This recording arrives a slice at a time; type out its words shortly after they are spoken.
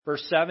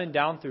Verse 7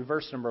 down through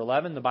verse number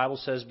 11, the Bible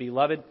says,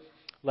 Beloved,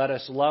 let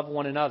us love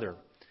one another,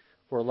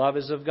 for love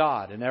is of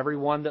God, and every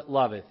one that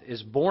loveth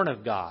is born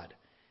of God,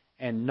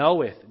 and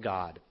knoweth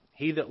God.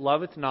 He that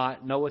loveth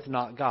not knoweth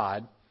not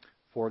God,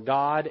 for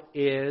God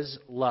is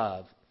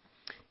love.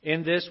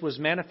 In this was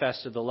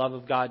manifested the love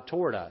of God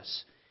toward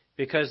us,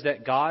 because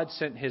that God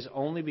sent His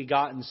only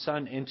begotten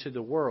Son into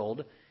the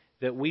world,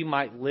 that we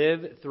might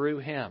live through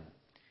Him.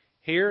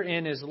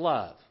 Herein is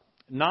love,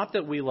 not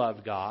that we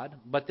loved God,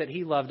 but that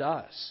He loved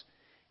us,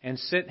 and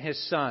sent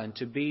His Son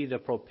to be the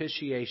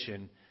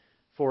propitiation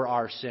for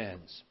our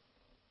sins.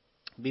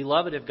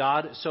 Beloved, if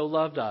God so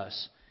loved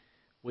us,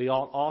 we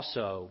ought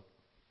also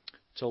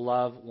to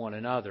love one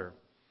another.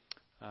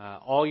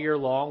 All year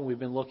long, we've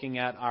been looking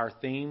at our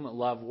theme,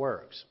 Love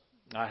Works.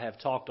 I have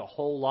talked a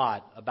whole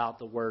lot about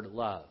the word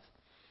love.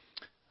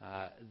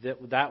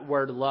 That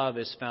word love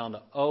is found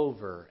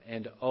over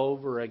and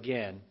over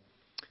again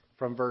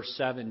from verse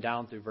 7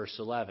 down through verse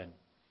 11.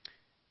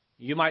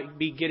 You might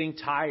be getting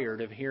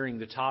tired of hearing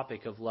the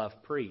topic of love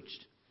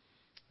preached.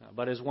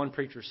 But as one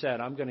preacher said,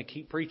 I'm going to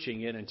keep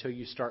preaching it until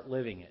you start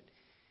living it.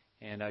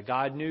 And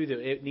God knew that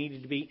it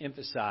needed to be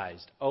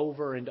emphasized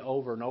over and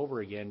over and over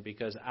again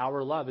because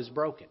our love is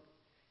broken.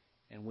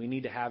 And we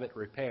need to have it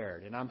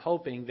repaired. And I'm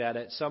hoping that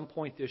at some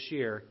point this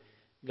year,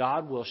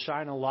 God will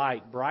shine a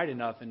light bright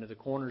enough into the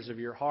corners of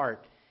your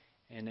heart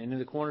and into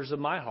the corners of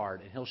my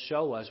heart. And He'll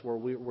show us where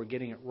we're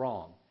getting it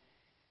wrong.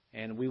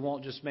 And we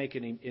won't just make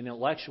an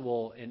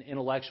intellectual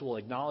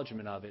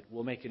acknowledgement of it.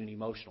 We'll make it an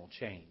emotional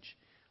change.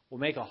 We'll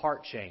make a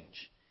heart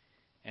change.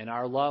 And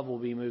our love will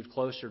be moved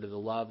closer to the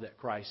love that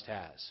Christ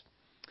has.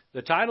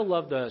 The title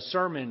of the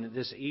sermon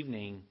this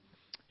evening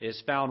is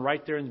found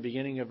right there in the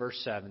beginning of verse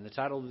 7. The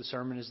title of the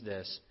sermon is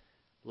this: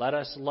 Let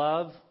us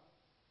love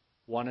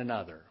one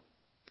another.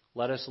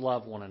 Let us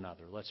love one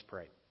another. Let's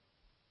pray.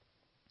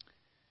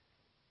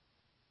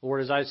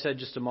 Lord, as I said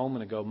just a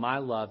moment ago, my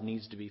love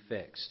needs to be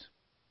fixed.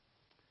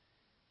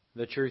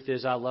 The truth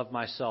is, I love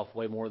myself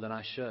way more than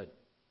I should.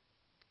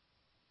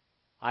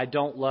 I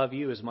don't love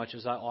you as much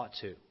as I ought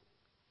to.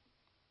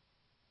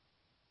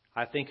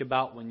 I think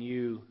about when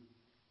you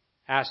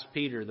asked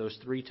Peter those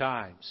 3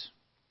 times.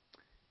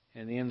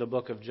 And in the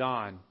book of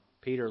John,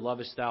 Peter,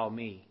 lovest thou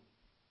me?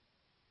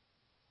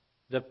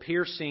 The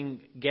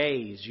piercing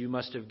gaze you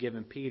must have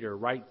given Peter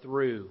right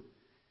through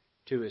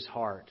to his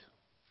heart.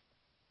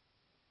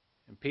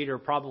 And Peter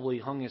probably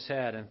hung his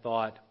head and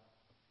thought,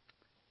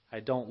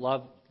 I don't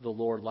love the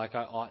Lord like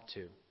I ought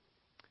to.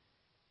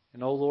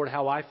 And oh Lord,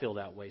 how I feel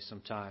that way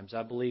sometimes.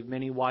 I believe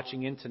many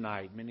watching in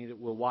tonight, many that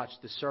will watch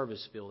the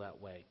service feel that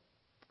way.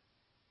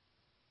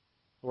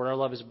 Lord, our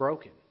love is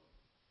broken.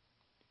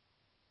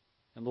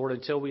 And Lord,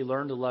 until we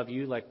learn to love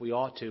you like we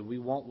ought to, we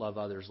won't love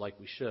others like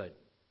we should.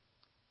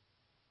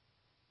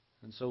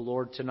 And so,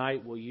 Lord,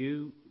 tonight, will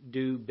you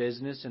do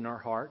business in our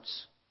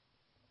hearts?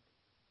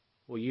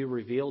 Will you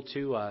reveal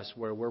to us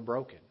where we're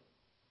broken?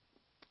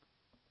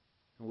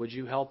 And would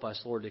you help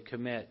us, Lord, to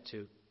commit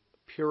to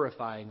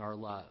purifying our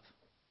love?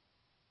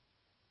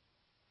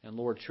 And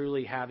Lord,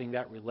 truly having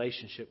that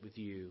relationship with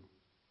you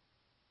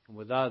and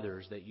with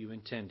others that you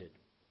intended.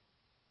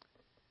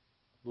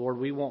 Lord,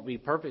 we won't be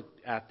perfect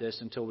at this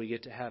until we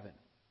get to heaven.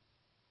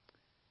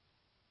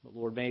 But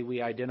Lord, may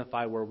we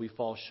identify where we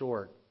fall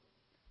short.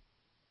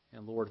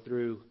 And Lord,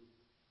 through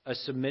a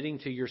submitting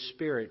to your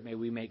Spirit, may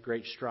we make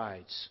great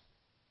strides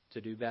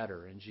to do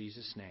better. In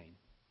Jesus' name,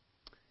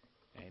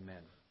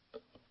 amen.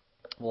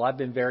 Well, I've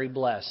been very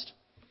blessed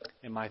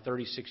in my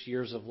 36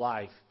 years of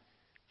life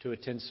to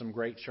attend some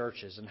great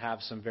churches and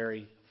have some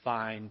very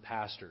fine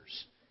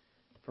pastors.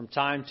 From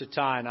time to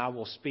time, I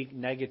will speak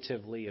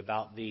negatively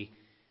about the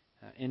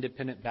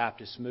Independent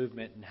Baptist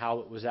movement and how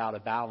it was out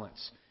of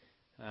balance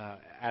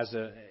as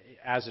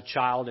a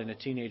child and a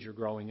teenager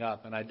growing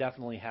up. And I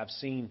definitely have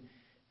seen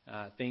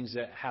things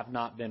that have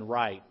not been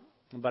right.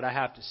 But I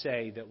have to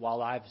say that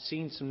while I've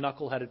seen some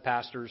knuckleheaded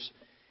pastors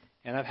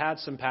and I've had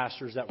some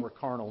pastors that were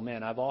carnal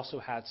men, I've also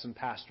had some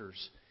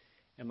pastors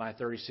in my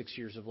 36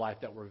 years of life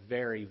that were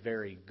very,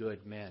 very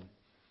good men.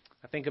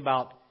 I think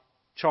about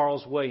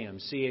Charles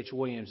Williams, C.H.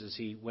 Williams, as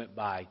he went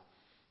by.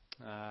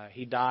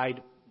 He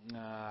died,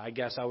 I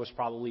guess I was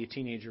probably a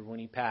teenager when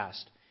he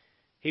passed.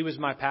 He was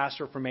my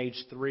pastor from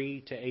age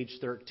 3 to age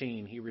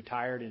 13. He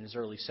retired in his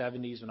early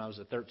 70s when I was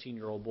a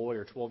 13-year-old boy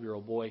or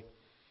 12-year-old boy.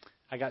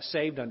 I got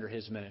saved under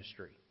his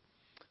ministry.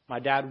 My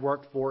dad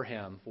worked for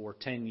him for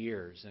 10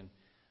 years, and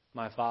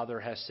my father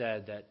has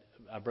said that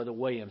Brother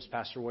Williams,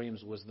 Pastor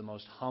Williams, was the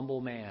most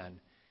humble man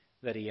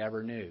that he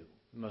ever knew,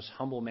 the most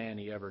humble man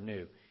he ever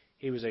knew.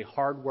 He was a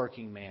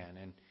hard-working man,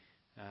 and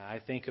I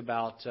think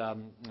about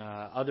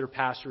other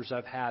pastors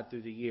I've had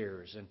through the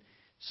years, and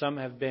some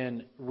have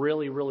been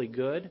really, really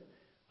good.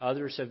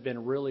 Others have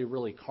been really,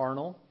 really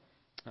carnal.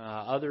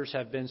 Others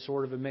have been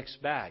sort of a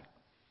mixed bag.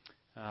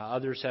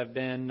 Others have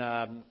been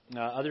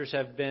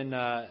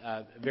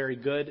very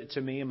good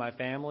to me and my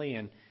family,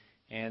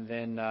 and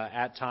then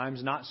at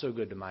times not so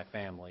good to my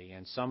family,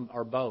 and some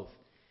are both.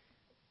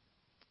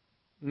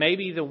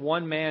 Maybe the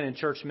one man in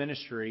church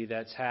ministry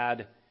that's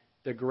had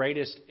the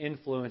greatest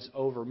influence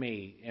over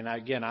me, and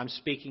again, I'm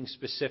speaking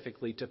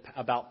specifically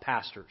about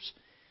pastors.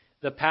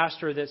 The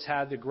pastor that's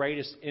had the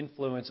greatest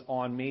influence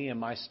on me and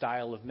my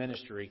style of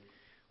ministry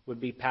would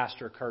be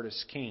Pastor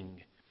Curtis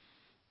King.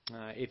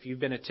 If you've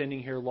been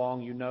attending here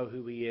long, you know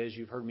who he is.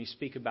 You've heard me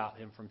speak about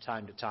him from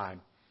time to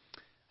time.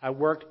 I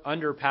worked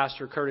under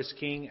Pastor Curtis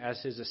King as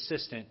his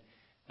assistant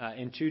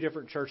in 2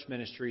 different church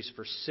ministries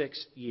for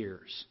 6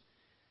 years.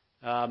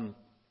 Over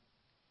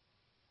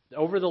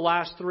the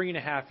last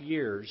 3.5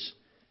 years,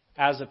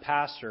 as a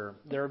pastor,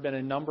 there have been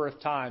a number of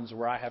times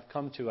where I have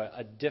come to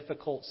a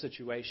difficult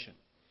situation,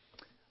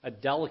 a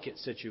delicate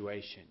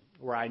situation,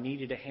 where I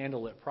needed to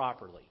handle it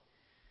properly.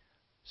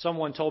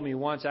 Someone told me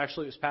once,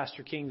 actually it was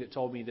Pastor King that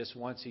told me this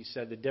once, he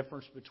said the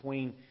difference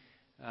between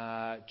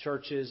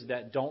churches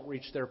that don't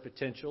reach their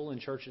potential and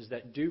churches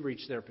that do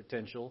reach their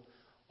potential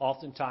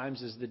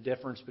oftentimes is the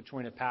difference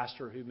between a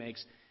pastor who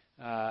makes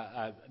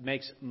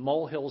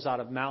molehills out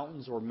of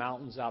mountains or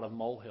mountains out of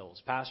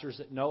molehills. Pastors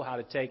that know how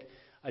to take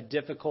a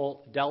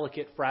difficult,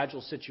 delicate,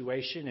 fragile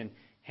situation and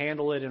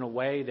handle it in a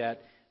way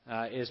that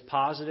is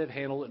positive,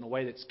 handle it in a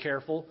way that's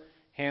careful,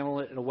 handle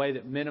it in a way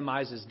that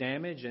minimizes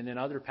damage, and then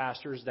other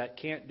pastors that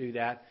can't do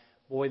that,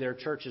 boy, their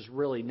churches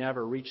really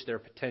never reach their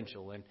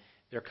potential, and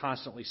they're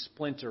constantly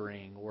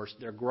splintering or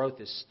their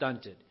growth is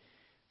stunted.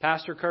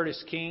 Pastor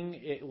Curtis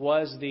King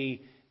was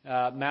the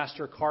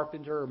master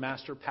carpenter or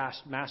master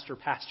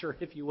pastor,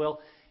 if you will,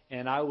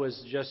 and I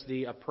was just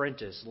the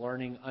apprentice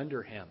learning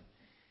under him.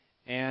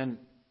 And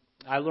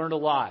I learned a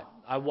lot.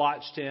 I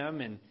watched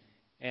him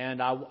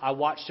and I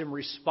watched him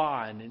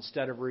respond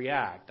instead of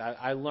react.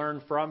 I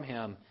learned from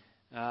him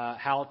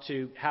how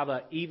to have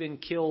an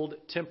even-keeled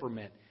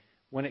temperament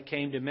when it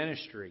came to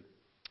ministry.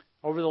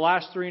 Over the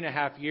last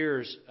 3.5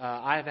 years,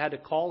 I have had to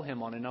call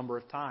him on a number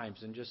of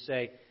times and just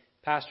say,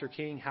 Pastor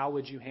King, how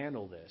would you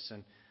handle this?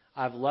 And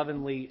I've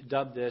lovingly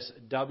dubbed this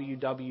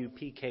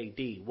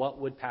WWPKD. What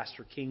would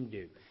Pastor King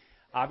do?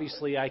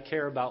 Obviously, I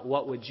care about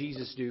what would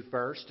Jesus do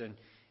first, and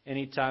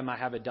anytime I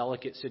have a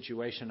delicate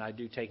situation, I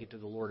do take it to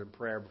the Lord in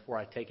prayer before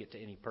I take it to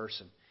any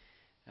person.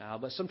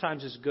 But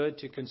sometimes it's good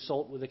to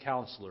consult with a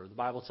counselor. The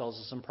Bible tells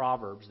us in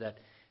Proverbs that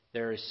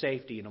there is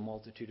safety in a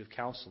multitude of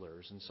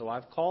counselors. And so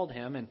I've called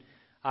him and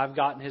I've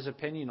gotten his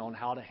opinion on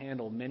how to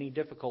handle many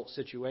difficult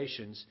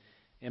situations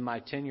in my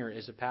tenure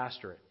as a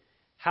pastorate.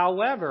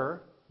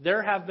 However,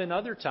 there have been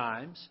other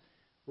times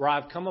where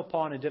I've come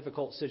upon a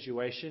difficult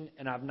situation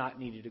and I've not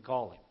needed to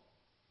call him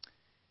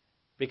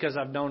because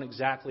I've known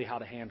exactly how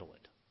to handle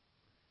it.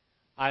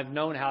 I've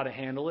known how to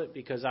handle it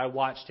because I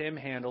watched him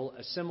handle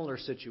a similar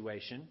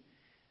situation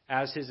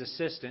as his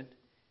assistant,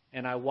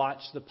 and I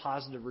watched the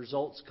positive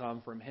results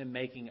come from him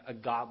making a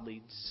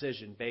godly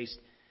decision based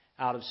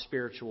out of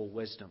spiritual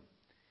wisdom.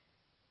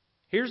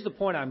 Here's the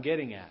point I'm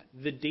getting at.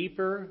 The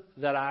deeper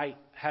that I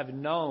have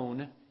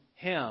known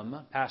him,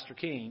 Pastor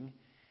King,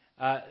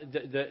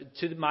 the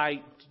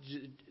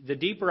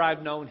deeper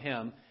I've known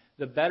him,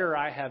 the better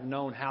I have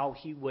known how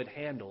he would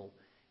handle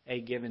a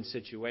given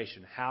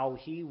situation, how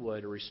he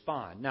would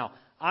respond. Now,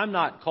 I'm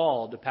not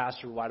called to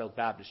pastor White Oak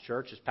Baptist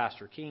Church as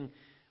Pastor King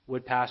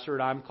would pastor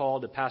it. I'm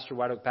called to pastor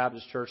White Oak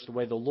Baptist Church the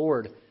way the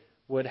Lord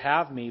would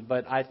have me.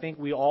 But I think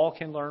we all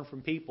can learn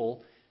from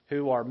people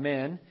who are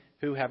men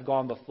who have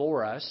gone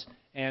before us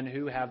and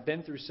who have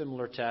been through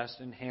similar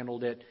tests and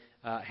handled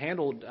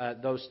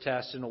those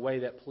tests in a way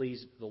that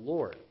pleased the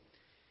Lord.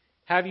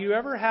 Have you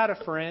ever had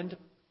a friend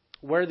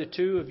where the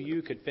two of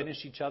you could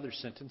finish each other's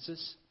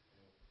sentences?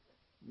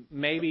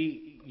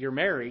 Maybe you're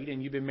married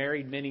and you've been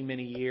married many,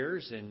 many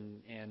years,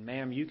 and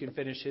ma'am, you can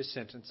finish his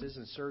sentences,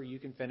 and sir, you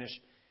can finish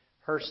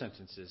her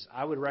sentences.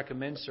 I would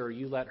recommend, sir,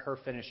 you let her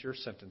finish your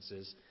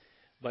sentences,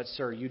 but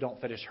sir, you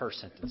don't finish her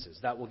sentences.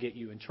 That will get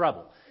you in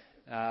trouble.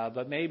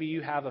 But maybe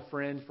you have a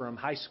friend from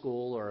high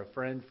school or a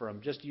friend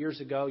from just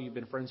years ago. You've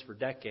been friends for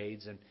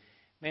decades, and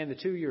man, the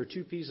two of you are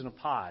 2 peas in a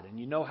pod, and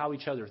you know how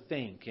each other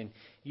think, and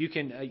you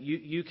can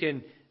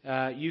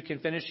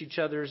finish each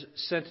other's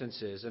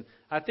sentences. And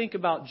I think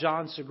about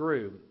John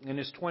Segru and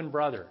his twin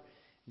brother.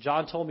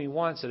 John told me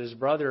once that his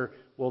brother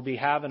will be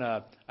having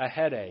a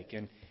headache,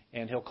 and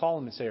he'll call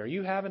him and say, "Are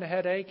you having a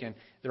headache?" And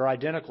they're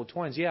identical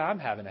twins. "Yeah, I'm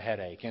having a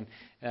headache." And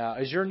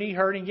 "Is your knee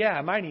hurting?" "Yeah,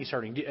 my knee's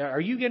hurting."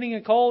 "Are you getting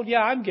a cold?"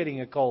 "Yeah, I'm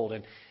getting a cold."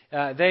 And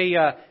they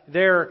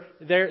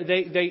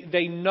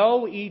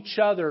know each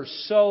other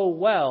so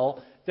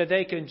well that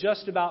they can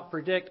just about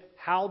predict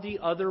how the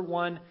other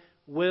one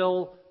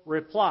will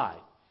reply.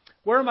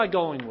 Where am I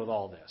going with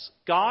all this?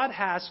 God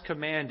has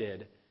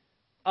commanded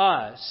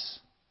us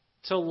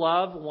to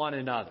love one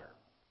another.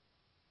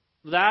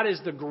 That is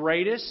the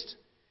greatest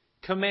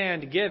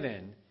command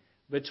given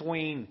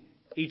between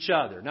each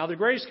other. Now, the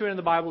greatest command in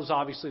the Bible is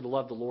obviously to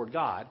love the Lord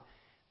God.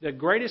 The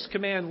greatest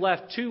command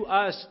left to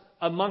us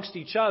amongst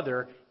each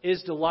other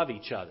is to love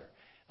each other.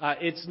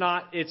 It's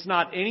not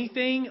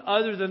anything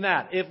other than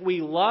that. If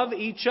we love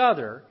each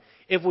other,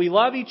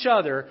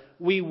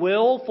 we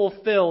will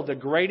fulfill the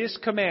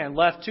greatest command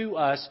left to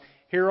us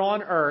here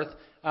on earth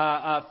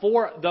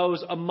for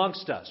those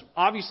amongst us.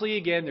 Obviously,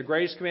 again, the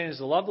greatest command is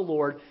to love the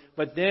Lord,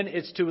 but then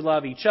it's to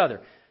love each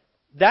other.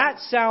 That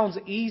sounds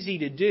easy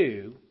to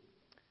do,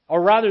 or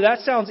rather, that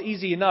sounds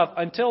easy enough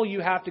until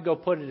you have to go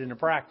put it into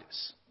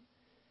practice.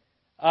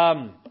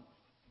 Have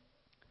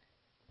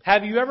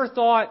you ever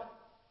thought,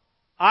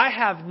 I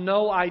have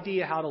no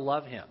idea how to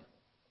love him?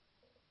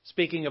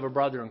 Speaking of a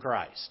brother in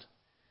Christ.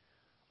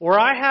 Or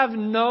I have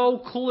no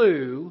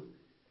clue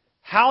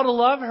how to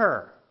love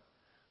her.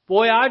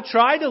 Boy, I've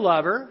tried to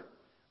love her.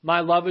 My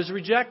love was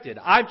rejected.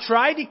 I've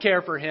tried to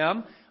care for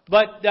him,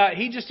 but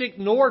he just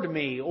ignored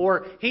me,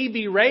 or he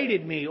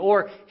berated me,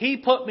 or he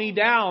put me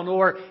down,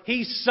 or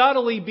he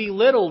subtly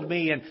belittled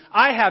me. And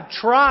I have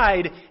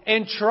tried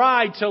and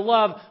tried to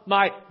love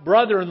my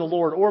brother in the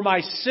Lord or my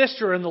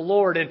sister in the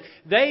Lord, and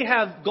they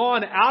have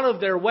gone out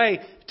of their way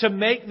to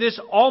make this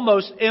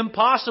almost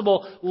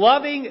impossible.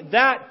 Loving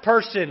that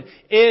person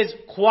is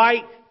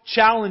quite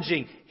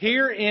challenging.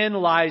 Herein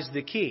lies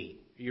the key.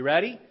 Are you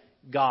ready?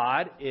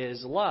 God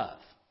is love.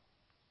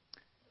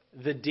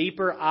 The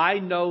deeper I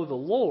know the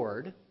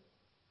Lord,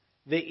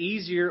 the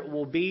easier it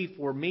will be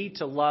for me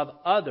to love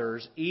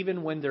others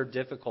even when they're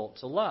difficult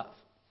to love.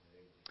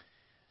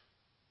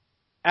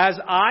 As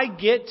I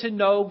get to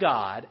know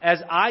God,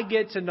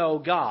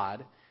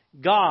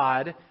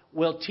 God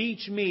will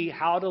teach me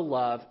how to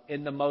love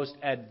in the most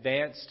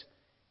advanced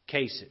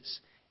cases.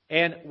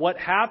 And what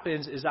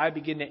happens is I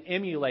begin to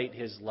emulate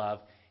His love,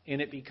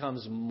 and it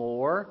becomes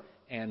more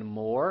and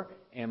more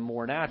and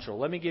more natural.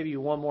 Let me give you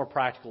one more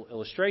practical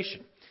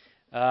illustration.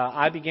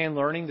 I began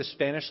learning the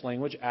Spanish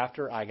language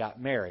after I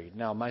got married.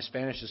 Now, my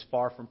Spanish is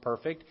far from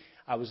perfect.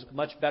 I was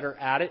much better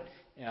at it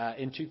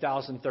in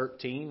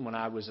 2013 when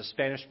I was a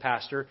Spanish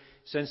pastor.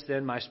 Since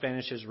then, my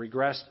Spanish has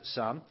regressed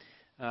some.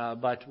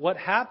 But what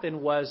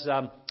happened was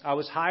I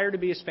was hired to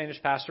be a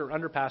Spanish pastor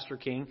under Pastor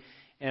King,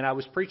 and I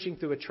was preaching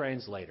through a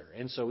translator.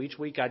 And so each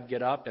week I'd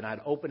get up and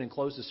I'd open and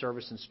close the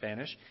service in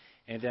Spanish,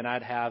 and then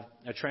I'd have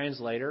a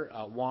translator,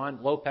 Juan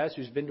Lopez,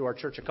 who's been to our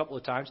church a couple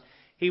of times.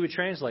 He would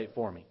translate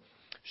for me.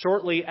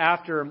 Shortly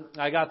after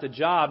I got the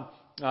job,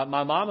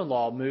 my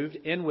mom-in-law moved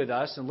in with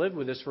us and lived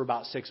with us for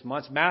about 6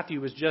 months.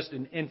 Matthew was just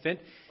an infant,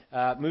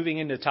 moving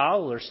into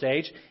toddler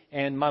stage,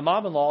 and my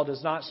mom-in-law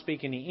does not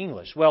speak any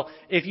English. Well,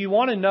 if you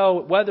want to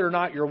know whether or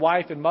not your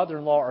wife and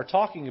mother-in-law are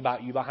talking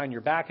about you behind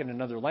your back in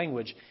another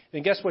language,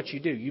 then guess what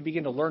you do? You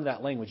begin to learn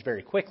that language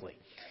very quickly,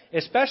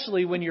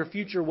 especially when your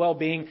future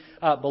well-being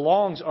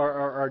belongs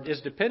or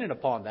is dependent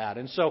upon that.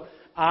 And so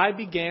I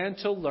began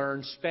to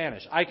learn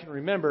Spanish. I can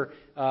remember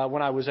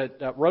when I was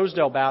at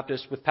Rosedale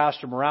Baptist with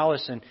Pastor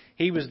Morales, and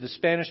he was the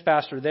Spanish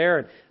pastor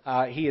there,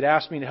 and he had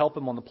asked me to help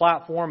him on the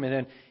platform, and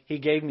then he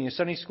gave me a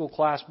Sunday school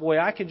class. Boy,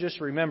 I can just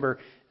remember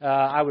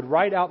I would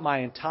write out my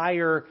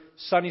entire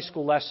Sunday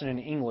school lesson in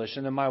English,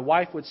 and then my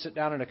wife would sit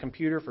down at a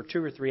computer for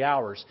 2 or 3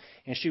 hours,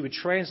 and she would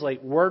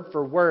translate word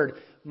for word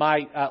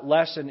my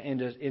lesson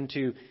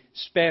into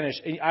Spanish.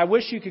 And I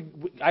wish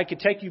I could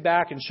take you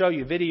back and show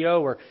you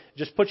video, or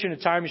just put you in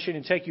a time machine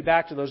and take you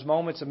back to those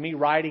moments of me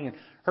writing and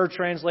her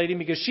translating,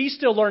 because she's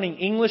still learning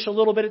English a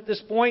little bit at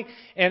this point,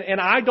 and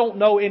I don't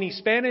know any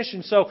Spanish,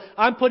 and so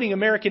I'm putting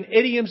American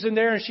idioms in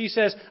there, and she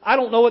says, I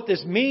don't know what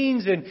this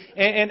means, and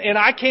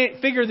I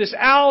can't figure this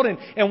out,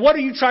 and what are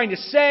you trying to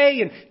say,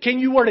 and can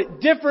you word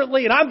it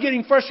differently? And I'm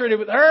getting frustrated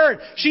with her,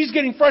 and she's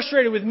getting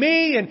frustrated with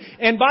me,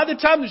 and by the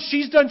time that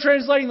she's done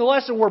translating the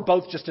lesson, we're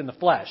both just in the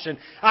flesh, and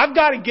I've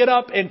got to get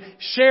up and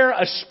share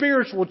a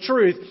spiritual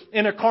truth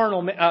in a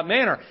carnal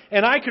manner.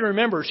 And I can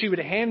remember she would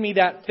hand me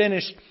that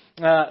finished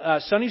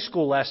Sunday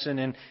school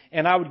lesson,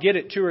 and I would get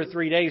it 2 or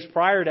 3 days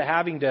prior to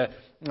having to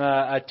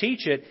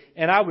teach it,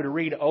 and I would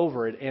read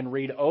over it and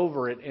read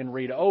over it and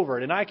read over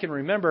it. And I can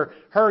remember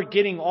her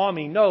getting on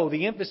me, no,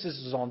 the emphasis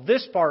is on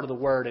this part of the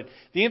word, and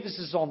the emphasis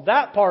is on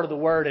that part of the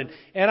word.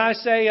 And I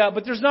say,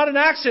 but there's not an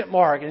accent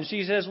mark. And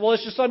she says, well,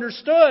 it's just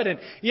understood, and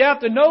you have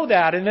to know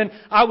that. And then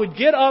I would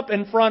get up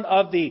in front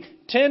of the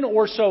 10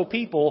 or so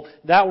people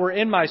that were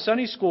in my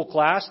Sunday school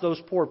class. Those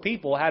poor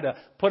people had to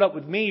put up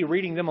with me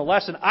reading them a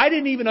lesson. I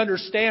didn't even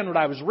understand what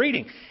I was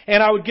reading.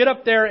 And I would get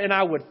up there and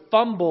I would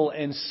fumble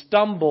and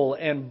stumble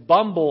and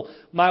bumble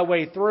my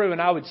way through. And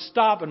I would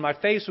stop and my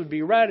face would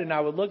be red, and I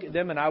would look at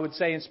them and I would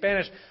say in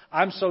Spanish,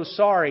 I'm so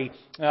sorry,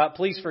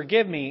 please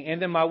forgive me.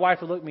 And then my wife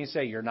would look at me and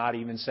say, you're not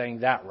even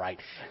saying that right.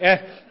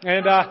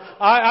 And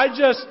I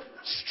just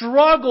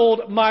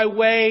struggled my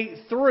way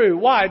through.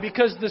 Why?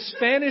 Because the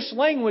Spanish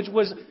language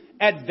was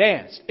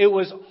advanced. It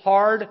was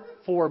hard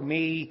for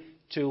me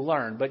to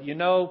learn. But you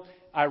know,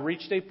 I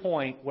reached a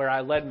point where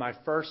I led my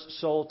first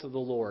soul to the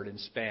Lord in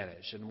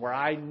Spanish, and where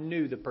I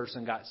knew the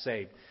person got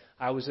saved.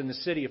 I was in the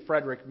city of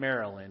Frederick,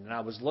 Maryland, and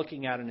I was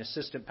looking at an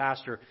assistant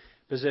pastor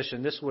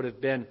position. This would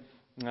have been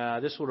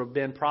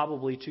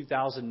probably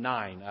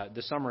 2009,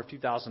 the summer of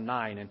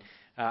 2009, and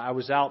I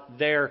was out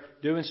there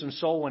doing some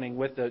soul winning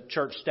with the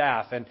church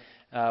staff, and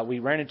we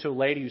ran into a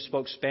lady who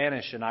spoke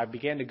Spanish, and I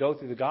began to go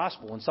through the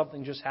gospel, and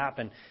something just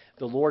happened.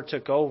 The Lord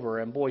took over,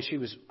 and boy, she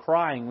was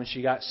crying when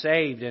she got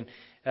saved, and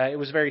it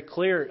was very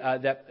clear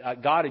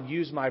that God had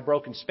used my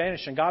broken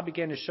Spanish, and God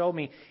began to show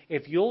me,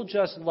 if you'll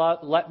just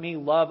let me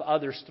love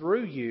others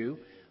through you,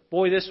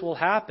 boy, this will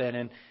happen.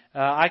 And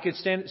I could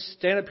stand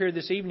up here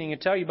this evening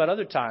and tell you about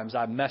other times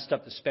I messed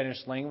up the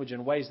Spanish language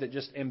in ways that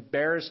just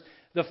embarrassed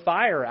the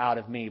fire out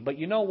of me. But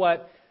you know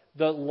what?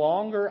 The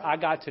longer I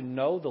got to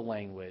know the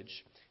language,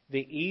 the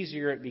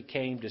easier it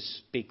became to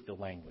speak the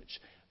language.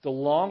 The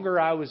longer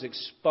I was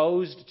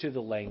exposed to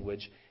the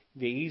language,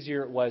 the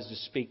easier it was to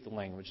speak the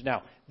language.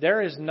 Now,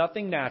 there is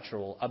nothing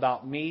natural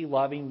about me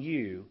loving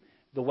you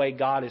the way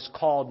God has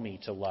called me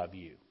to love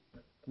you.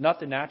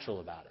 Nothing natural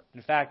about it.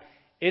 In fact,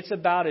 it's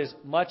about as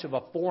much of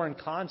a foreign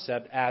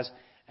concept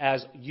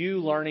as you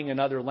learning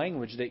another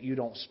language that you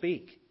don't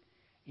speak.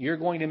 You're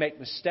going to make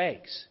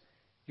mistakes.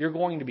 You're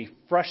going to be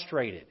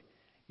frustrated.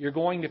 You're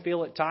going to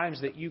feel at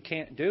times that you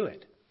can't do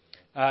it.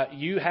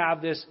 You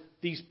have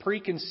these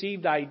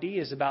preconceived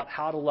ideas about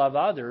how to love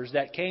others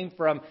that came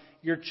from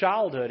your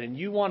childhood, and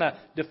you want to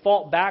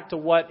default back to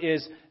what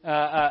is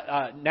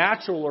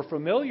natural or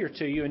familiar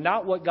to you and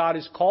not what God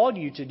has called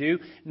you to do,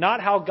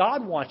 not how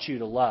God wants you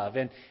to love.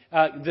 And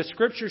the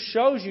Scripture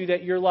shows you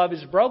that your love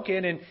is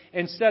broken, and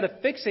instead of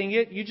fixing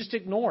it, you just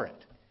ignore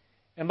it.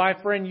 And my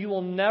friend, you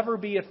will never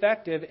be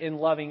effective in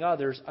loving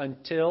others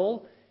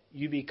until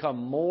you become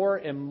more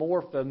and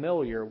more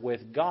familiar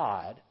with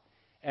God.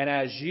 And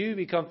as you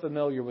become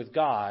familiar with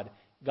God,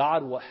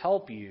 God will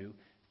help you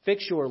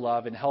fix your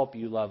love and help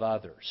you love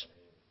others.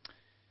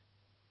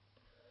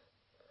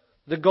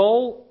 The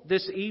goal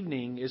this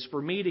evening is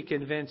for me to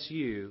convince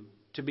you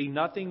to be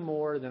nothing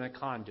more than a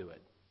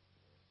conduit.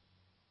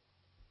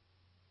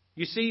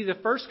 You see, the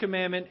first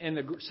commandment and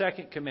the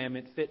second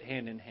commandment fit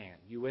hand in hand.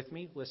 You with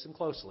me? Listen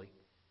closely.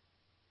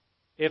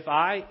 If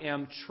I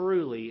am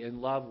truly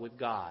in love with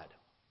God,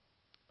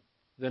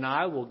 then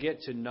I will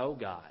get to know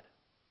God.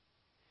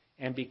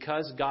 And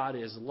because God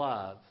is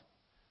love,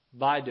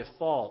 by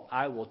default,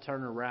 I will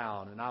turn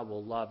around and I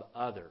will love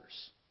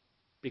others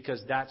because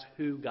that's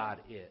who God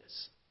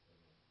is.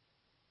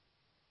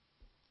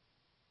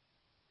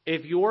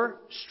 If you're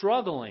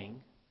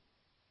struggling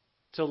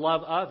to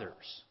love others,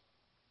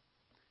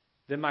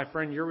 then my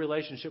friend, your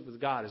relationship with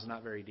God is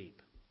not very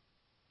deep.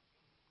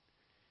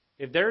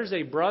 If there's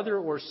a brother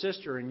or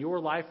sister in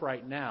your life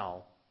right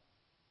now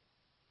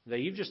that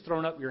you've just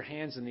thrown up your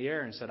hands in the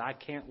air and said, I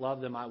can't love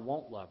them, I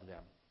won't love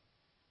them,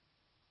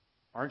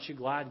 aren't you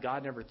glad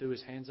God never threw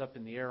His hands up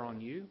in the air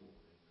on you?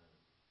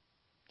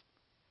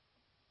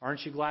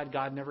 Aren't you glad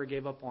God never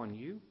gave up on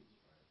you?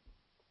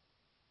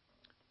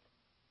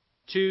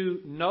 To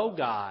know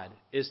God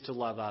is to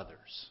love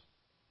others.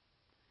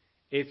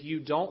 If you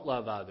don't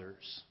love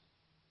others,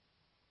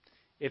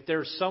 if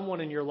there's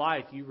someone in your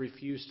life you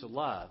refuse to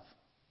love,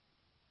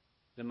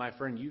 then my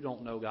friend, you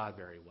don't know God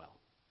very well.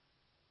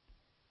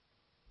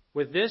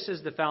 With this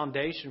as the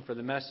foundation for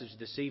the message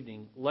this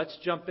evening, let's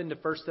jump into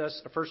 1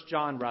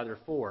 John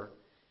 4,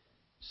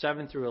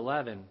 7 through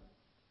 11,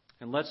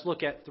 and let's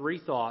look at three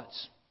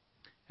thoughts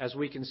as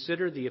we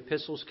consider the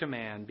epistle's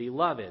command,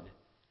 Beloved,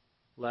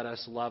 let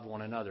us love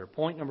one another.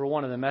 Point number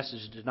one of the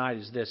message tonight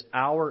is this: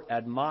 our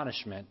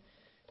admonishment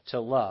to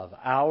love.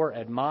 Our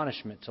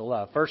admonishment to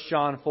love. 1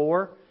 John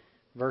 4,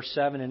 verse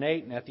 7 and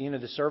 8. And at the end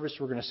of the service,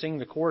 we're going to sing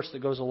the chorus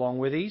that goes along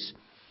with these.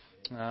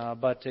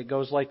 But it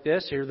goes like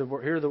this. Here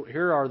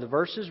are the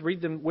verses.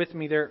 Read them with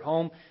me there at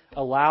home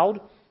aloud.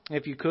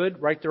 If you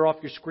could, right there off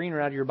your screen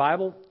or out of your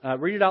Bible.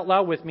 Read it out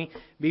loud with me.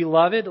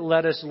 Beloved,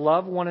 let us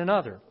love one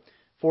another.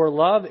 For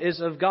love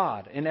is of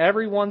God, and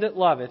every one that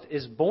loveth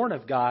is born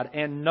of God,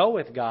 and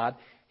knoweth God.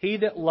 He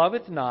that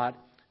loveth not,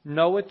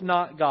 knoweth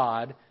not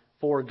God,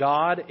 for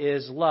God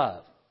is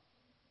love.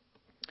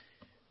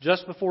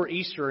 Just before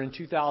Easter in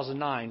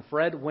 2009,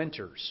 Fred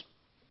Winters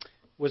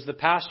was the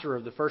pastor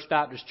of the First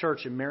Baptist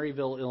Church in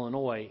Maryville,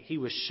 Illinois. He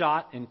was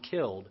shot and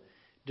killed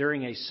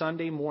during a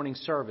Sunday morning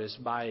service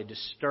by a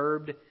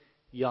disturbed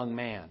young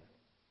man.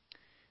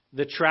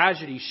 The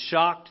tragedy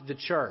shocked the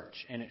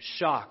church, and it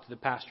shocked the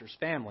pastor's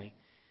family,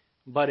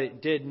 but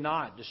it did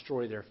not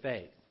destroy their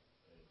faith.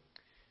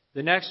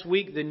 The next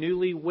week, the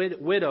newly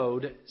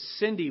widowed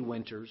Cindy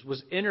Winters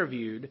was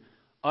interviewed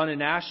on a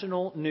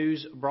national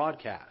news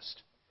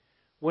broadcast.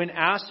 When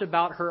asked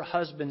about her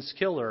husband's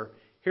killer,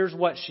 here's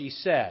what she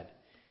said.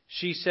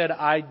 She said,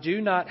 I do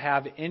not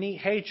have any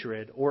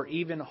hatred or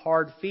even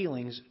hard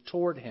feelings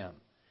toward him.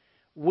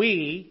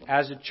 We,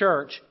 as a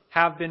church,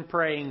 have been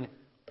praying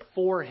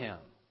for him.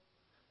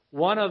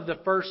 One of the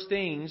first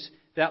things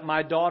that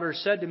my daughter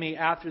said to me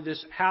after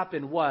this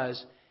happened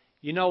was,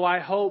 I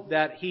hope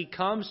that he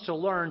comes to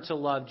learn to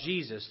love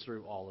Jesus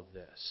through all of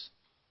this.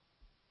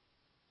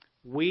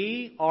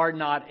 We are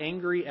not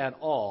angry at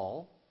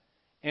all,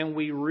 and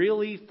we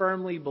really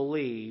firmly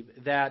believe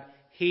that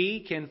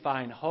he can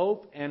find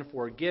hope and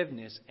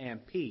forgiveness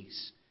and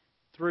peace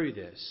through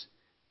this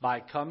by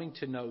coming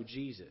to know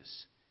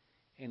Jesus.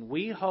 And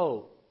we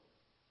hope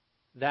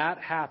that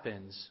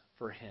happens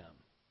for him.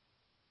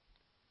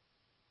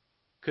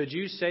 Could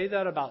you say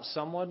that about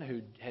someone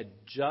who had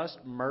just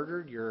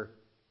murdered your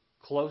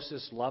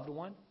closest loved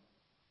one?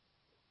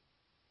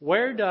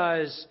 Where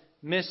does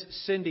Miss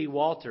Cindy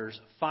Walters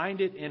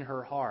find it in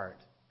her heart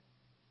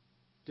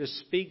to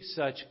speak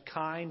such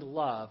kind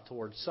love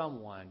towards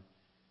someone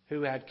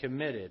who had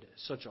committed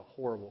such a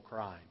horrible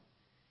crime.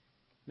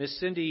 Miss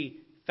Cindy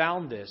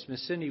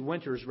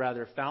Winters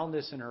found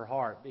this in her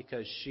heart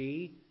because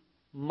she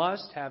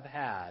must have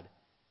had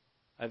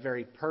a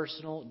very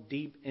personal,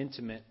 deep,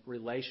 intimate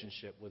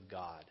relationship with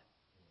God.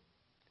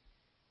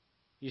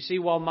 You see,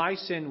 while my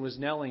sin was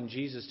nailing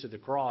Jesus to the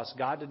cross,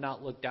 God did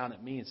not look down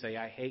at me and say,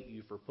 I hate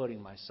you for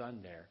putting my son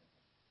there.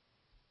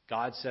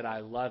 God said, I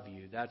love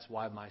you. That's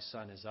why my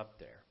son is up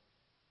there.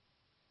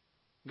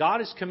 God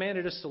has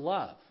commanded us to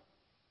love.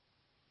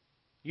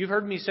 You've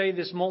heard me say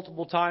this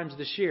multiple times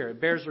this year.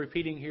 It bears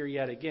repeating here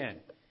yet again.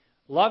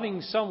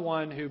 Loving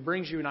someone who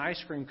brings you an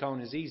ice cream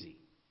cone is easy.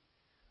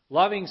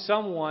 Loving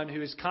someone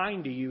who is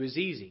kind to you is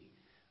easy.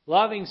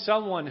 Loving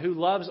someone who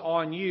loves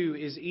on you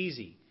is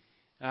easy.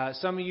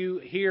 Some of you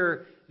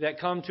here that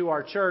come to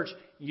our church,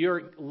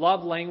 your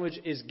love language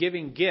is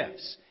giving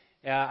gifts.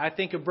 I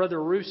think of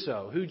Brother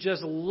Russo, who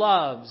just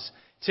loves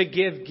to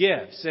give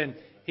gifts. And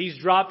he's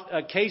dropped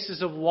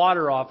cases of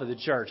water off of the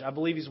church. I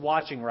believe he's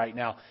watching right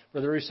now.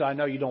 Brother Russo, I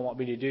know you don't want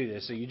me to do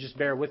this, so you just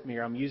bear with me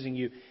here. I'm using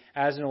you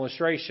as an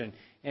illustration.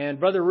 And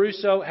Brother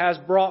Russo has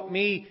brought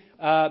me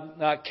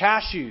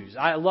cashews.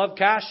 I love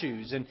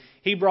cashews. And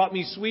he brought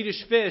me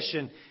Swedish fish.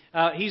 And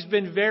he's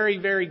been very,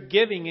 very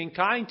giving and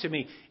kind to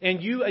me.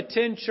 And you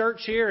attend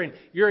church here and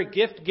you're a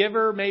gift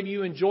giver. Maybe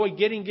you enjoy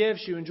getting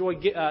gifts. You enjoy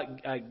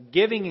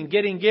giving and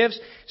getting gifts.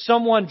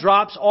 Someone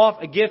drops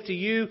off a gift to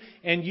you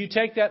and you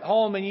take that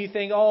home and you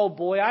think, oh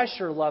boy, I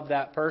sure love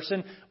that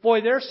person.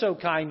 Boy, they're so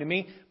kind to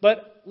me.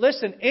 But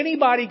listen,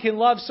 anybody can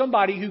love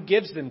somebody who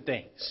gives them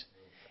things.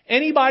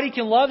 Anybody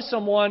can love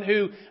someone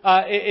who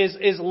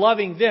is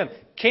loving them.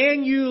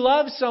 Can you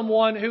love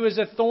someone who is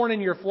a thorn in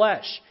your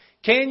flesh?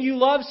 Can you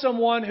love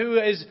someone who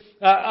is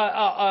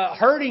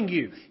hurting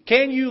you?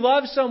 Can you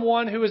love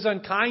someone who is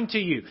unkind to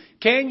you?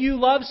 Can you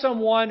love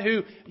someone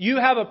who you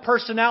have a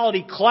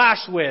personality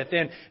clash with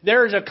and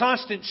there is a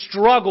constant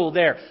struggle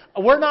there?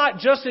 We're not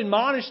just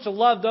admonished to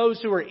love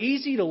those who are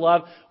easy to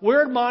love.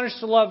 We're admonished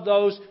to love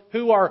those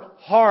who are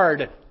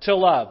hard to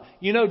love.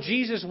 You know,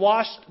 Jesus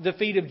washed the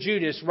feet of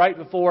Judas right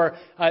before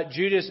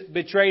Judas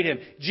betrayed Him.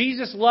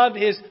 Jesus loved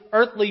His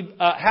earthly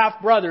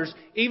half-brothers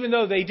even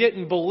though they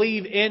didn't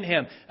believe in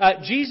Him.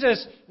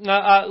 Jesus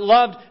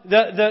loved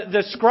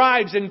the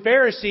scribes and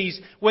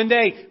Pharisees when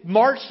they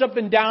marched up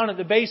and down at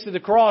the base of the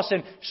cross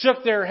and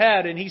shook their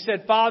head and He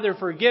said, Father,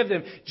 forgive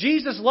them.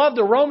 Jesus loved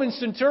the Roman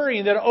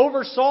centurion that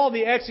oversaw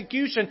the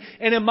execution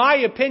and in my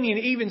opinion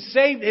even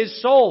saved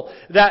his soul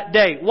that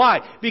day. Why?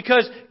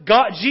 Because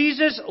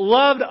Jesus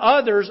loved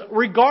others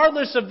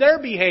regardless of their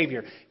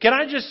behavior. Can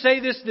I just say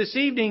this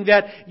evening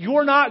that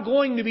you're not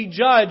going to be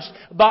judged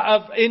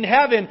in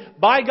heaven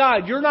by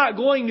God. You're not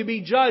going to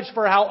be judged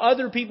for how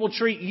other people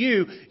treat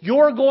you.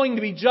 You're going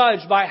to be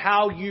judged by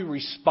how you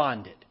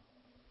responded.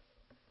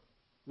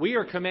 We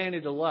are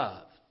commanded to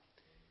love.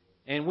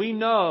 And we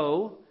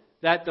know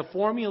that the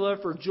formula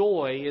for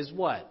joy is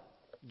what?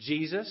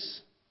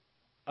 Jesus,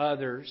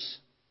 others,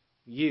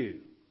 you.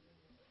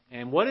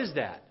 And what is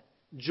that?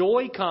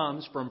 Joy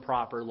comes from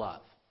proper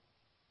love.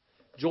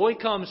 Joy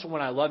comes from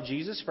when I love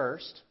Jesus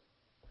first,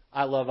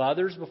 I love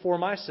others before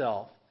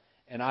myself,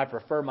 and I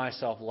prefer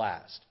myself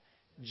last.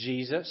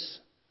 Jesus,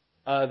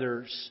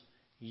 others,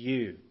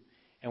 you.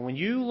 And when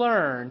you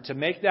learn to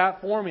make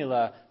that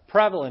formula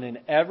prevalent in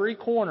every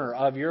corner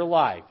of your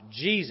life,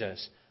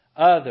 Jesus,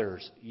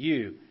 others,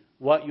 you,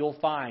 what you'll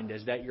find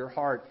is that your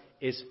heart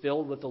is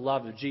filled with the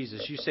love of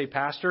Jesus. You say,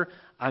 Pastor,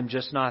 I'm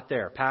just not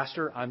there.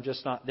 Pastor, I'm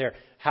just not there.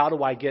 How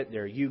do I get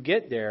there? You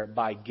get there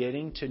by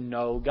getting to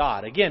know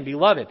God. Again,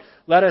 beloved,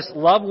 let us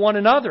love one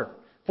another.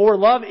 For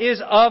love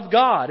is of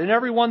God. And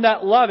everyone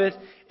that loveth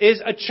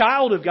is a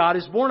child of God,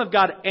 is born of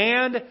God,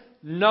 and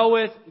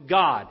knoweth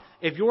God.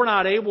 If you're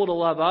not able to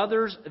love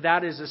others,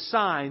 that is a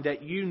sign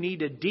that you need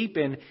to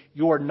deepen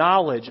your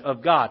knowledge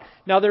of God.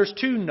 Now, there's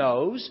two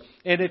knows,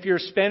 and if you're a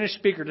Spanish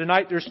speaker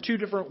tonight, there's two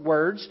different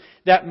words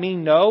that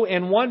mean know,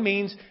 and one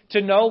means to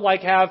know,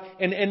 like have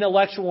an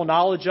intellectual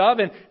knowledge of,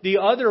 and the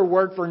other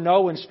word for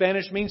know in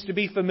Spanish means to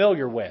be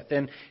familiar with.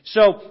 And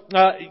so,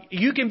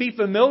 you can be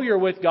familiar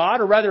with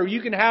God, or rather,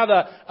 you can have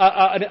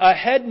a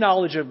head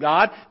knowledge of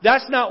God.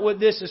 That's not what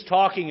this is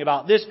talking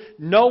about. This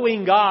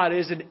knowing God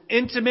is an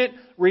intimate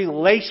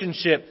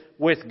relationship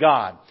with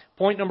God.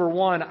 Point number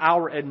one,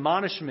 our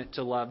admonishment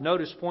to love.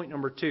 Notice point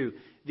number two,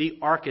 the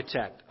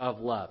architect of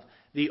love.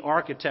 The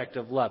architect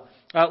of love.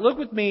 Look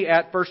with me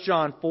at 1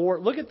 John 4.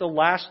 Look at the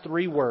last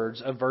three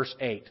words of verse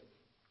 8.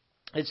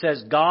 It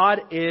says, God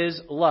is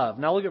love.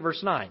 Now look at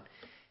verse 9.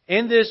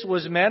 In this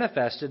was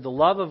manifested the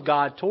love of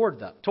God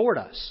toward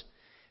us,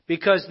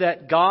 because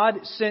that God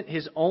sent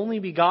His only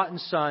begotten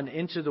Son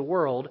into the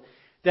world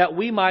that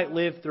we might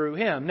live through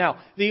Him. Now,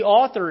 the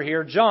author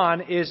here,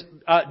 John, is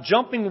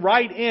jumping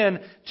right in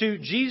to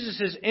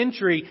Jesus'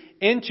 entry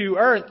into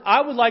earth.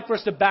 I would like for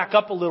us to back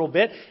up a little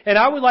bit, and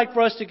I would like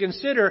for us to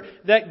consider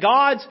that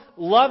God's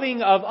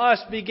loving of us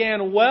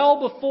began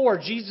well before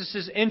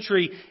Jesus'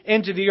 entry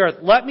into the earth.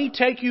 Let me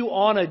take you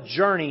on a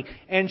journey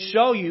and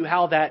show you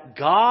how that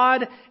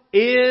God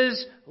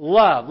is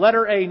love.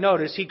 Letter A,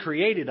 notice, He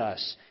created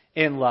us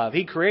in love.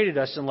 He created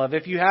us in love.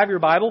 If you have your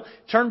Bible,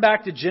 turn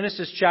back to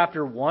Genesis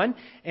chapter 1,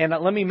 and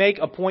let me make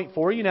a point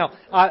for you. Now,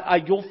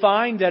 you'll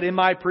find that in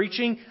my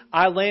preaching,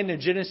 I land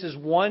in Genesis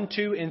 1,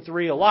 2, and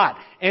 3 a lot.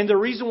 And the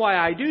reason why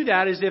I do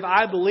that is if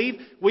I believe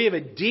we have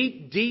a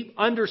deep, deep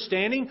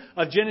understanding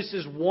of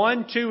Genesis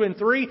 1, 2, and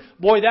 3,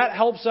 boy, that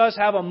helps us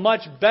have a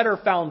much better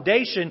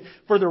foundation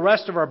for the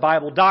rest of our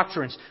Bible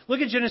doctrines.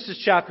 Look at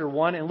Genesis chapter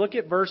 1 and look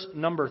at verse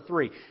number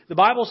 3. The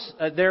Bible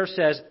there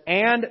says,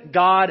 "And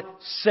God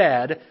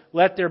said,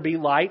 let there be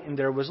light, and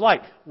there was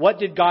light." What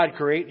did God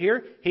create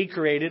here? He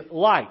created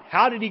light.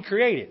 How did He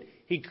create it?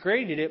 He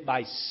created it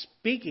by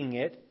speaking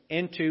it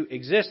into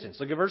existence.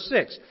 Look at verse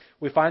 6.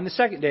 We find the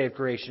second day of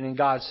creation. "And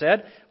God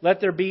said, let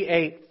there be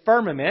a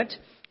firmament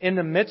in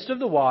the midst of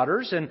the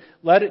waters, and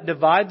let it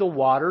divide the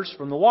waters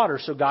from the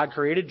waters." So God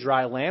created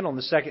dry land on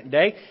the second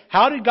day.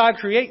 How did God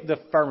create the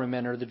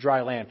firmament or the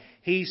dry land?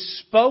 He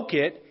spoke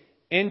it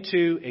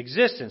into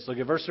existence. Look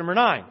at verse number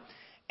 9.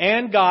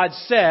 "And God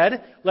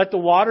said, let the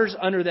waters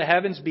under the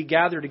heavens be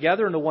gathered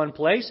together into one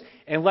place,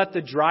 and let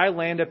the dry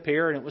land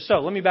appear. And it was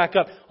so." Let me back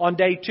up. On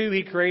day 2,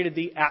 He created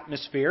the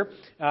atmosphere.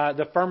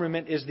 The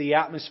firmament is the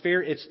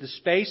atmosphere. It's the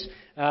space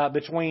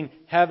between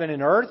heaven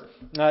and earth.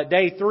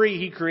 Day 3,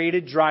 He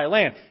created dry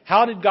land.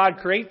 How did God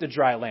create the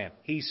dry land?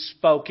 He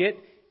spoke it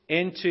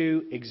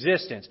into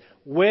existence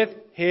with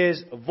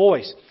His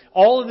voice.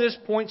 All of this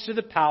points to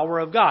the power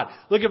of God.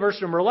 Look at verse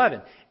number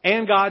 11.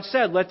 "And God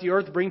said, let the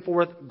earth bring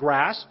forth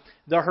grass,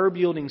 the herb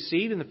yielding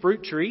seed, and the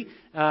fruit tree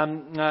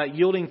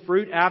yielding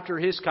fruit after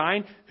his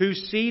kind,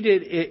 whose seed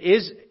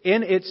is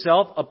in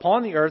itself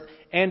upon the earth.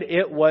 And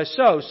it was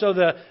so." So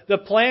the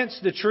plants,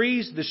 the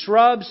trees, the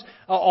shrubs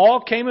all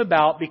came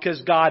about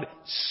because God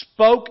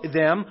spoke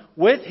them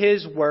with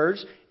His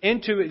words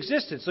into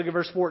existence. Look at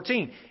verse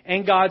 14.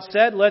 "And God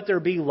said, let there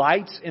be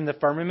lights in the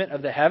firmament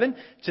of the heaven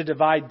to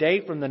divide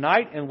day from the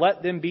night, and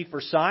let them be for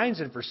signs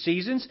and for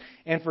seasons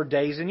and for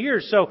days and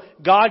years." So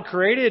God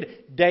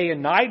created day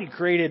and night. He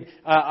created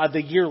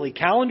the yearly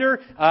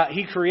calendar.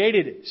 He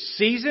created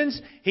seasons.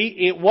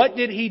 What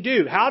did He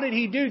do? How did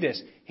He do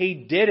this? He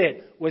did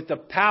it with the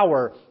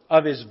power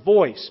of His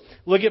voice.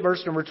 Look at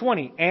verse number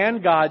 20.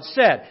 "And God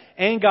said,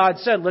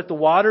 let the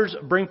waters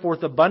bring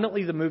forth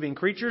abundantly the moving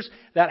creatures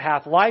that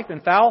hath life,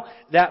 and fowl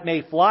that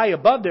may fly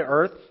above the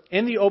earth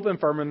in the open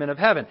firmament of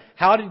heaven."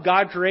 How did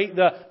God create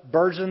the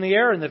birds in the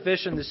air and the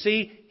fish in the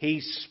sea? He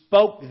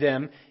spoke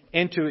them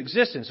into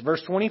existence.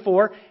 Verse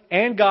 24.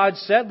 "And God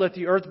said, let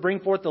the earth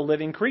bring forth the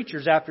living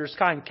creatures after his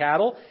kind,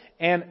 cattle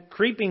and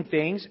creeping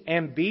things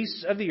and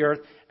beasts of the earth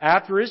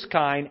after his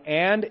kind.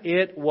 And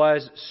it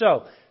was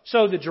so."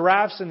 So the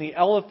giraffes and the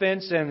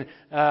elephants and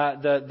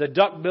the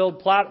duck-billed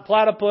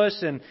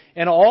platypus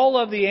and all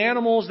of the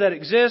animals that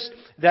exist,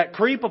 that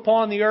creep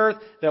upon the earth,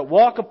 that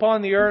walk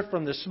upon the earth,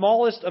 from the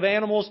smallest of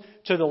animals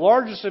to the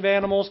largest of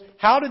animals,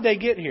 how did they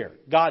get here?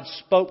 God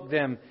spoke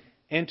them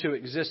into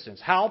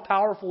existence. How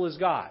powerful is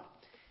God?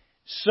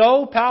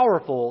 So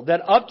powerful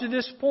that up to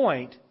this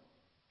point,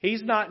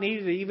 He's not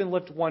needed to even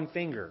lift one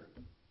finger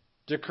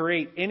to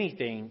create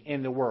anything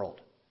in the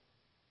world.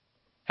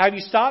 Have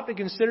you stopped to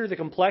consider the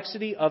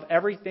complexity of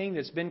everything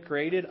that's been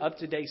created up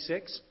to day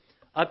 6?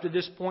 Up to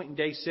this point in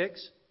day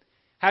 6?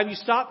 Have you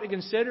stopped to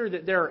consider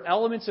that there are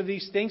elements of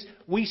these things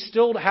we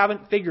still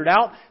haven't figured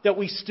out, that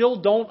we still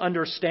don't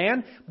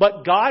understand,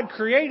 but God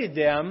created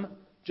them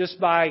just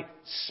by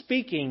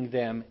speaking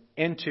them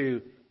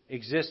into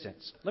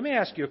existence? Let me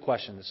ask you a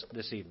question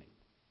this evening.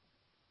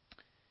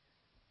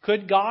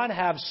 Could God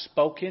have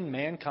spoken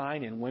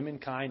mankind and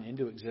womankind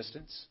into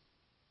existence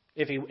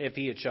if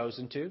He had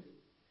chosen to?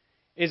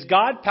 Is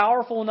God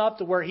powerful enough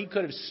to where He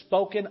could have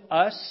spoken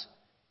us,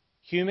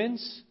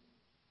 humans,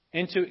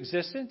 into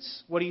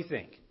existence? What do you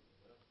think?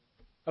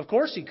 Of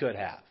course He could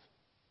have.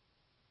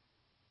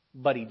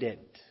 But He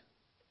didn't.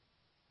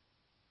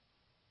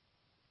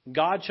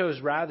 God chose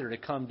rather to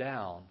come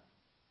down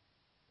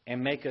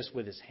and make us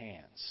with His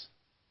hands.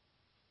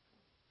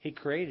 He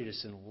created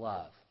us in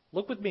love.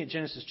 Look with me at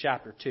Genesis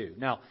chapter 2.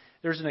 Now,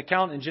 there's an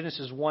account in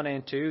Genesis 1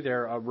 and 2.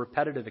 They're a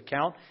repetitive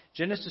account.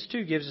 Genesis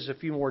 2 gives us a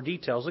few more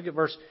details. Look at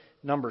verse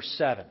number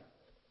 7.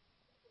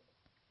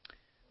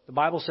 The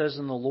Bible says,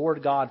 "And the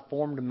Lord God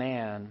formed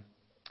man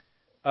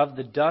of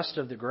the dust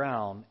of the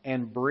ground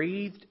and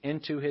breathed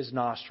into his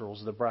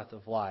nostrils the breath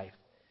of life.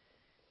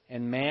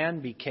 And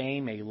man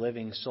became a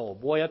living soul."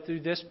 Boy, up to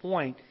this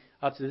point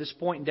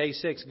in day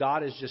 6,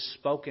 God has just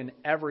spoken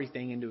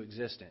everything into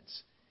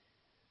existence.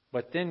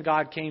 But then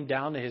God came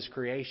down to His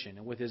creation,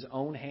 and with His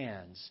own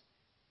hands,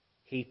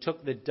 He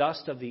took the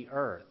dust of the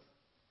earth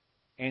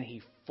and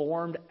He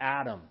formed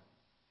Adam.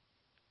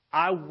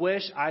 I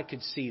wish I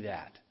could see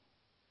that.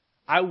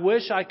 I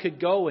wish I could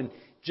go and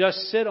just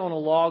sit on a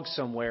log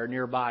somewhere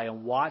nearby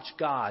and watch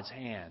God's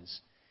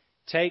hands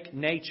take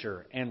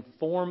nature and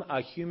form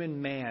a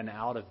human man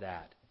out of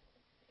that.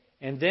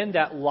 And then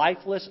that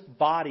lifeless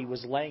body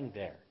was laying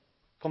there,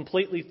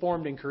 completely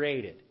formed and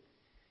created.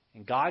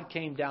 And God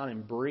came down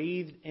and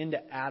breathed into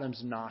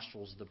Adam's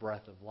nostrils the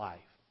breath of life.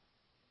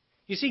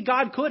 You see,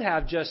 God could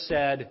have just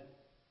said,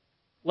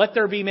 "Let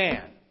there be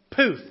man."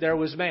 poof, there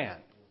was man.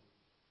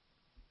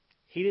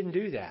 He didn't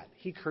do that.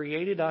 He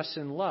created us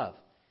in love.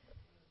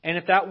 And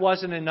if that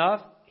wasn't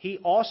enough, He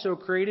also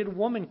created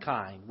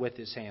womankind with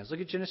His hands. Look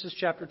at Genesis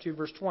chapter 2,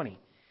 verse 20.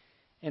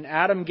 And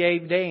Adam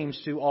gave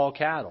names to all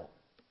cattle,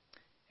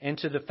 and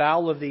to the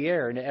fowl of the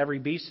air, and to every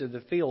beast of the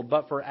field.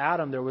 But for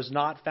Adam there was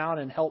not found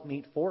an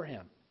helpmeet for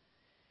him.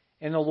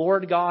 And the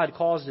Lord God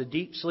caused a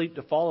deep sleep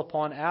to fall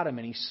upon Adam,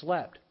 and he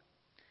slept.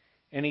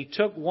 And He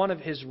took one of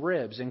his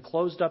ribs, and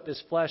closed up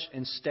his flesh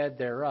instead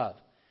thereof.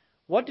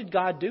 What did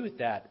God do with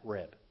that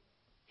rib?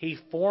 He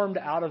formed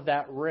out of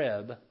that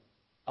rib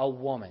a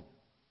woman.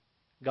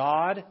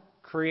 God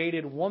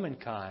created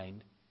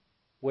womankind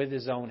with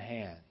His own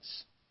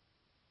hands.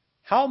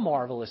 How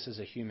marvelous is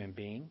a human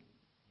being?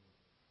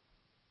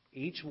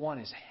 Each one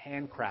is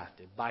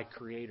handcrafted by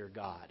Creator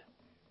God.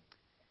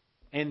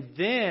 And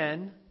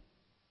then,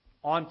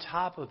 on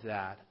top of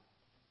that,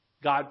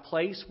 God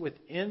placed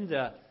within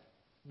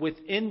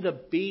the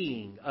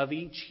being of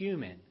each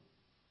human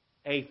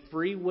a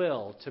free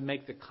will to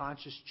make the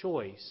conscious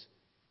choice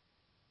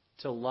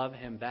to love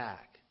Him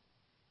back.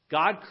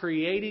 God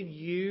created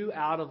you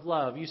out of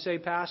love. You say,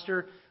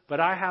 Pastor, but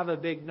I have a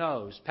big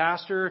nose.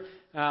 Pastor,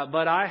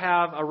 but I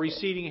have a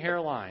receding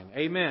hairline.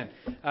 Amen.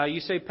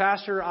 You say,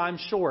 Pastor, I'm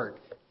short.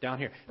 Down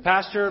here.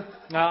 Pastor,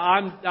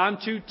 I'm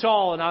too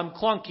tall and I'm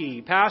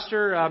clunky.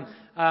 Pastor,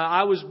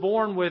 I was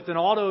born with an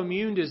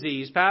autoimmune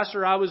disease.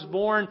 Pastor, I was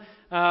born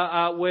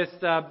with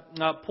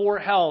poor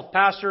health.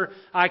 Pastor,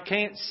 I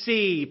can't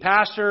see.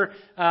 Pastor,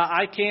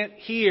 I can't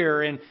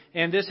hear.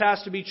 And this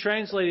has to be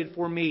translated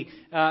for me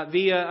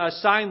via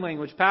sign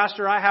language.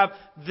 Pastor, I have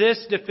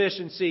this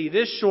deficiency,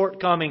 this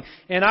shortcoming.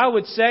 And I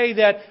would say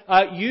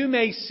that you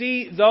may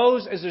see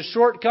those as a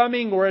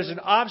shortcoming or as an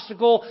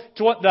obstacle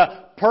to what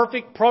the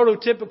perfect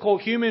prototypical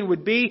human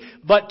would be.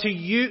 But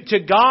to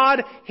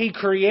God, He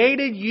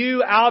created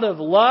you out of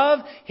love.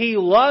 He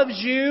loves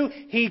you.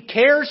 He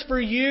cares for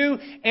you.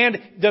 And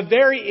the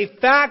very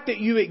fact that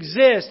you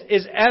exist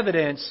is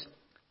evidence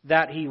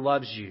that He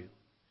loves you.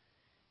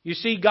 You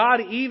see,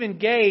 God even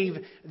gave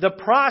the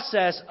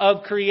process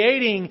of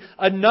creating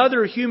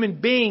another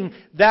human being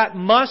that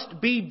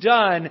must be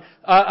done,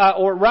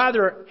 or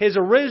rather, His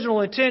original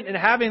intent in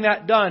having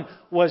that done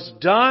was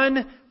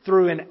done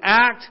through an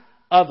act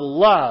of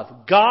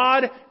love.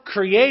 God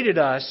created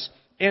us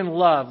in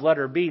love.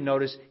 Letter B,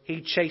 notice,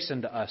 He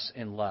chastened us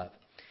in love.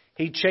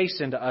 He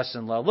chastened us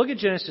in love. Look at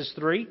Genesis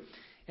 3.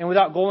 And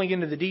without going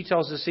into the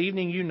details this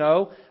evening, you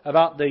know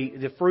about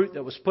the fruit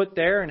that was put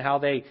there and how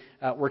they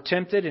were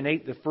tempted and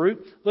ate the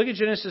fruit. Look at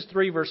Genesis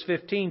 3, verse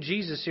 15.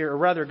 Jesus here, or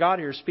rather God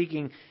here,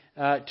 speaking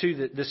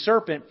to the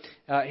serpent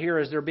here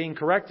as they're being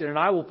corrected. And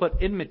I will put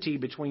enmity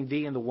between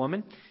thee and the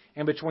woman,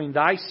 and between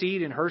thy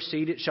seed and her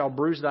seed it shall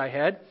bruise thy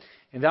head,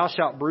 and thou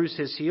shalt bruise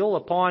his heel.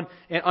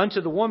 And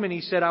unto the woman He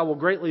said, I will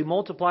greatly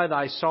multiply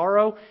thy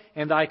sorrow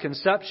and thy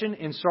conception.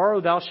 In sorrow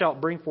thou shalt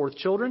bring forth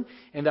children,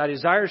 and thy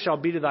desire shall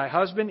be to thy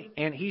husband,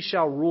 and he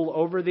shall rule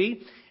over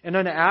thee. And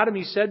unto Adam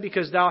He said,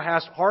 because thou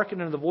hast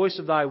hearkened unto the voice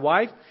of thy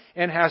wife,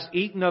 and hast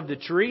eaten of the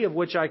tree of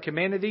which I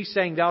commanded thee,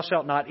 saying, thou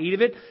shalt not eat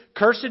of it.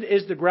 Cursed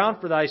is the ground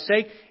for thy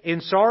sake.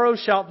 In sorrow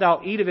shalt thou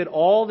eat of it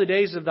all the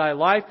days of thy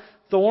life.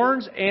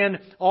 Thorns and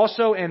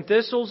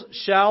thistles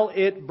shall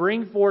it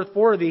bring forth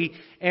for thee,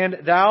 and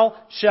thou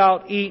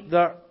shalt eat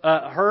the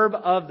herb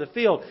of the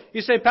field.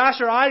 You say,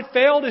 Pastor, I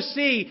fail to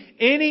see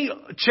any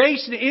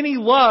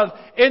love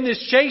in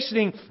this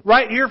chastening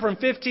right here from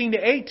 15 to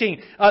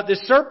 18. The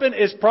serpent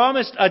is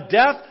promised a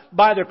death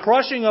by the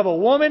crushing of a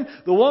woman.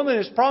 The woman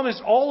is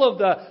promised all of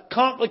the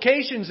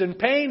complications and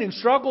pain and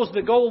struggles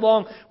that go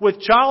along with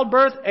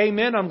childbirth.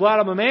 Amen. I'm glad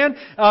I'm a man.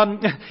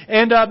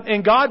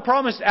 And God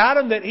promised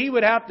Adam that he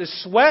would have to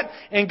sweat,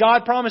 and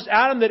God promised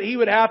Adam that he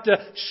would have to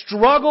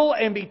struggle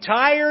and be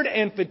tired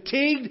and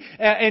fatigued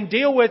and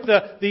deal with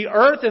the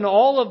earth and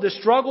all of the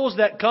struggles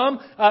that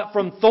come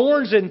from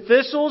thorns and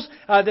thistles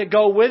that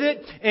go with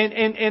it.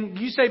 And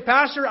you say,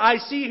 Pastor, I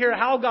see here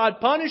how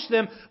God punished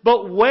them,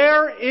 but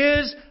where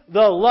is the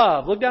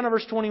love? Look down at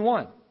verse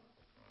 21.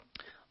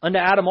 Unto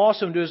Adam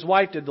also and to his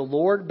wife did the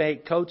Lord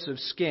make coats of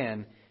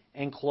skin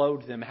and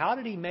clothed them. How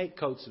did He make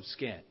coats of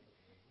skin?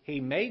 He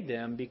made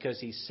them because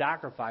He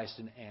sacrificed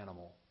an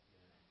animal.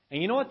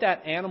 And you know what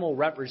that animal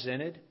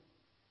represented?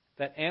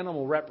 That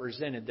animal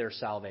represented their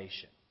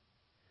salvation.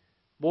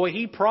 Boy,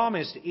 He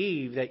promised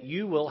Eve that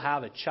you will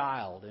have a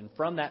child, and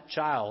from that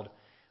child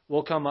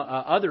will come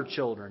other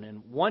children,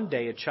 and one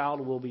day a child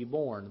will be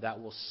born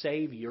that will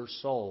save your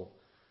soul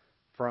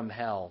from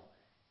hell.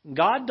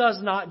 God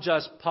does not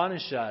just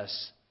punish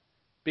us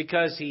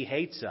because He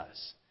hates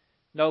us.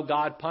 No,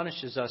 God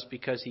punishes us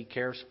because He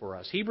cares for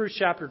us. Hebrews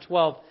chapter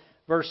 12,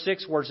 verse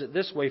 6 words it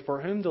this way, for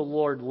whom the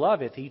Lord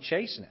loveth, He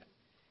chasteneth,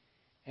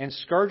 and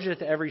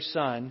scourgeth every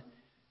son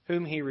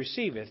whom He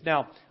receiveth.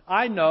 Now,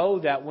 I know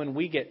that when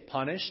we get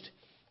punished,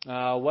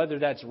 whether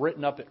that's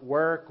written up at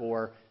work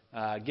or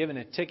given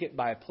a ticket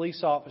by a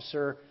police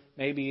officer,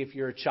 maybe if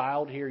you're a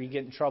child here, you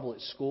get in trouble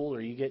at school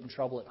or you get in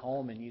trouble at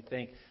home and you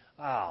think,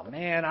 oh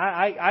man,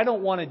 I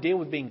don't want to deal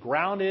with being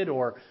grounded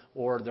or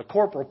the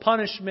corporal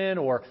punishment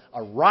or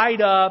a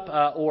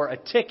write-up or a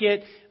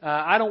ticket.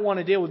 I don't want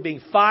to deal with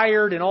being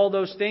fired and all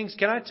those things.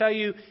 Can I tell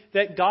you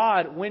that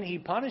God, when He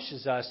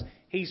punishes us,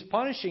 He's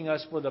punishing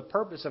us for the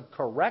purpose of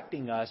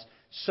correcting us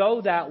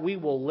so that we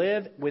will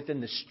live within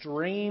the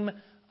stream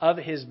of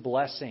His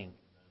blessing.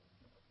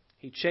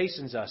 He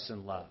chastens us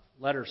in love.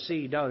 Letter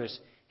C, notice,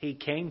 He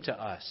came to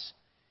us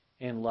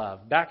in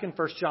love. Back in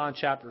 1 John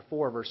chapter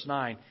 4, verse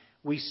 9,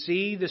 we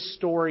see the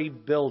story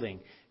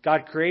building.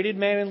 God created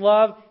man in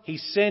love. He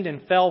sinned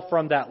and fell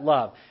from that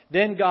love.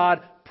 Then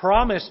God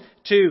promised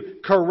to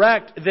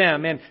correct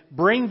them and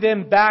bring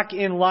them back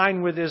in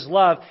line with His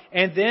love.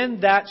 And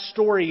then that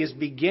story is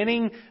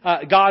beginning,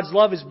 God's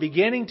love is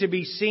beginning to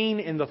be seen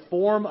in the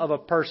form of a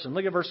person.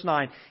 Look at verse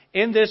 9.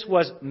 In this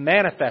was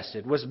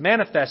manifested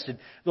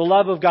the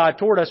love of God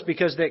toward us,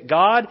 because that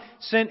God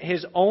sent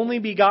His only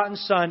begotten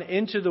Son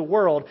into the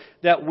world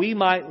that we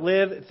might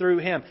live through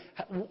Him.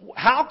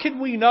 How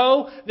can we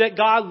know that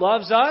God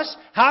loves us?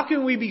 How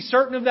can we be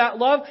certain of that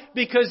love?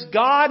 Because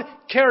God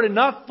cared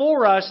enough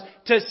for us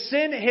to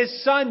send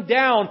His Son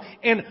down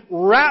and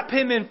wrap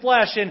Him in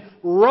flesh and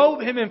robe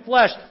Him in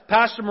flesh.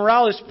 Pastor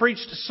Morales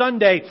preached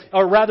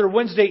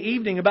Wednesday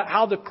evening about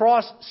how the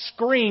cross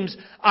screams,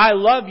 I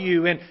love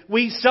you. And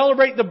we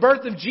celebrate the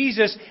birth of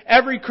Jesus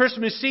every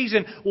Christmas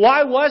season.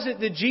 Why was it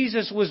that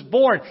Jesus was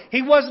born?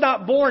 He was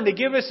not born to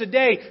give us a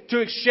day to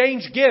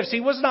exchange gifts. He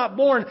was not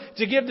born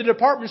to give the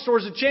department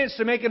stores a chance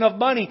to make enough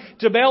money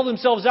to bail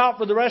themselves out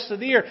for the rest of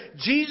the year.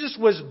 Jesus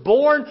was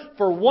born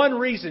for one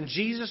reason.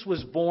 Jesus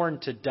was born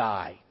to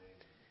die.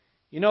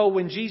 You know,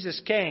 when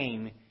Jesus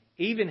came,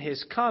 even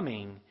His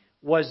coming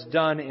was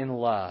done in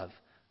love.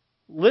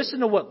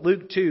 Listen to what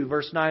Luke 2,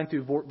 verse 9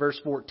 through verse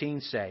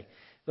 14 say.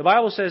 The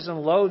Bible says,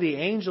 And lo, the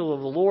angel of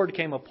the Lord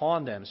came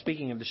upon them,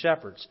 speaking of the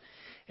shepherds.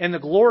 And the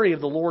glory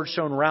of the Lord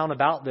shone round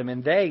about them,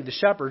 and they, the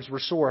shepherds, were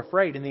sore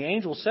afraid. And the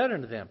angel said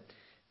unto them,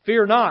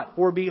 Fear not,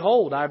 for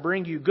behold, I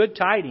bring you good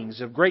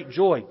tidings of great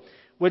joy,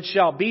 which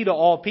shall be to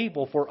all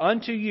people. For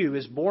unto you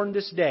is born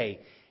this day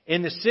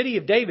in the city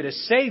of David a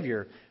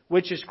Savior,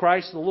 which is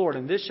Christ the Lord.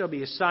 And this shall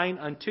be a sign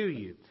unto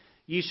you.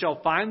 Ye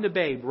shall find the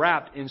babe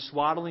wrapped in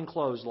swaddling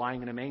clothes,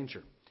 lying in a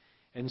manger.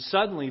 And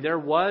suddenly there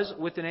was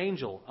with an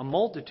angel a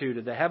multitude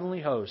of the heavenly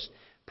host,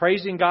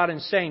 praising God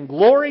and saying,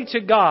 Glory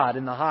to God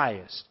in the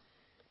highest,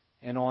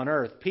 and on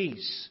earth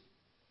peace,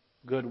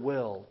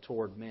 goodwill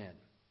toward men.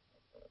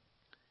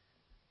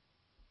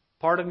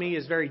 Part of me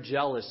is very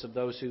jealous of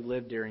those who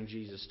lived during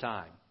Jesus'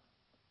 time.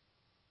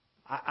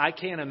 I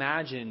can't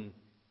imagine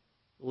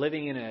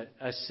living in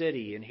a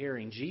city and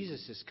hearing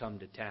Jesus has come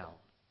to town.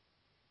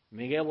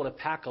 Being able to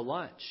pack a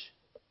lunch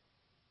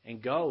and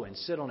go and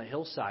sit on a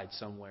hillside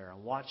somewhere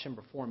and watch Him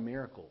perform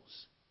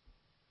miracles.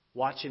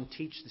 Watch Him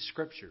teach the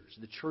Scriptures,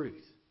 the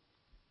truth.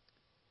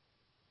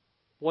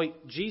 Boy,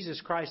 Jesus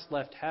Christ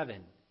left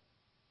heaven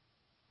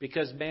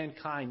because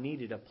mankind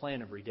needed a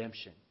plan of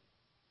redemption.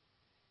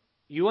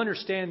 You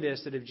understand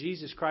this, that if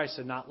Jesus Christ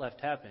had not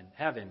left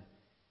heaven,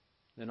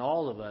 then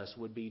all of us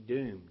would be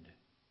doomed.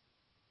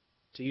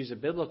 To use a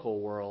biblical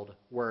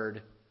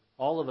word,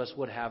 all of us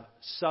would have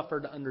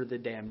suffered under the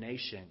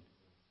damnation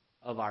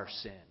of our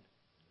sin.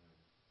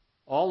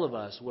 All of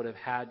us would have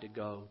had to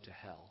go to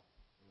hell.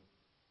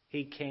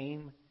 He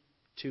came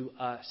to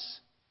us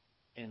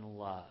in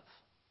love.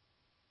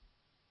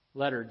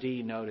 Letter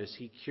D, notice,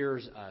 He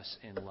cures us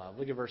in love.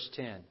 Look at verse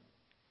 10.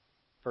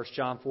 1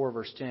 John 4,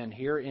 verse 10.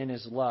 Herein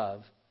is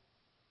love,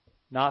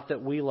 not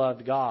that we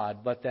loved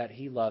God, but that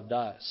He loved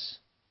us,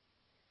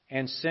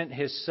 and sent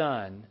His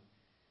Son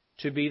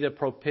to be the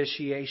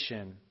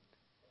propitiation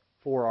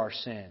for our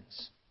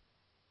sins.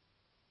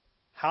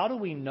 How do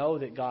we know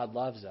that God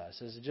loves us?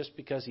 Is it just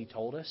because He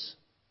told us?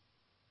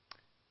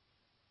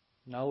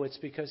 No, it's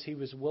because He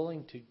was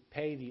willing to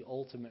pay the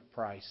ultimate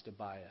price to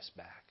buy us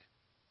back.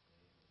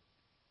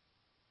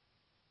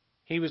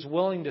 He was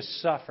willing to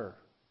suffer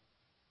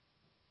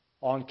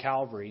on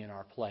Calvary in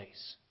our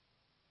place.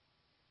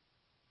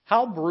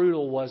 How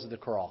brutal was the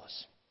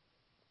cross?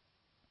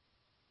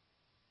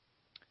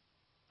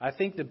 I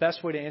think the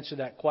best way to answer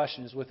that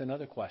question is with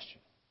another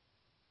question.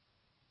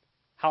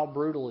 How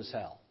brutal is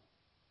hell?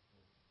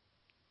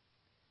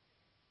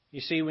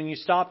 You see, when you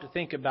stop to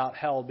think about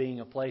hell being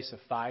a place of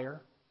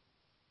fire,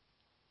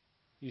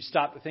 you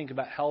stop to think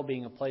about hell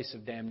being a place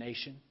of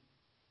damnation,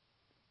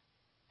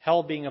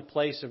 hell being a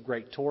place of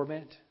great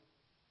torment,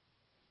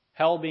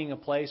 hell being a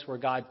place where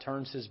God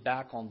turns His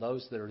back on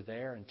those that are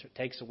there and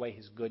takes away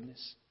His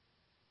goodness,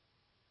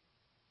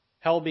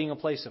 hell being a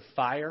place of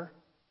fire,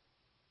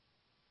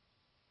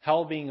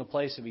 hell being a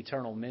place of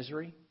eternal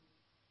misery,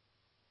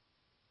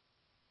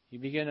 you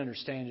begin to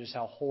understand just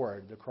how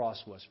horrid the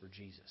cross was for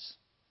Jesus.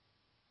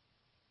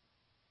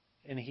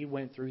 And He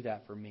went through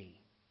that for me.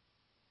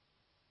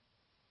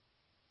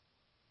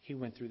 He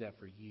went through that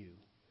for you.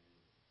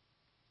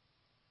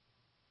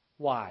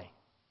 Why?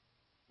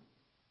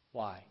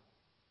 Why?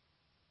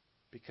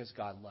 Because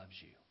God loves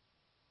you.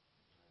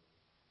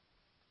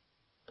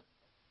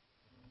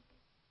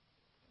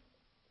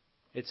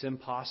 It's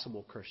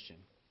impossible, Christian.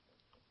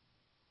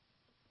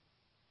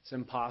 It's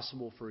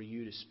impossible for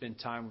you to spend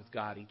time with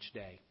God each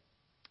day.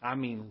 I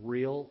mean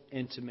real,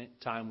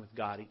 intimate time with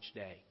God each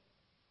day.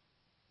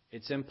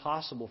 It's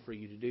impossible for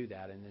you to do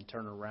that and then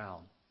turn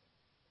around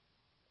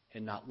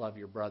and not love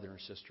your brother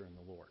and sister in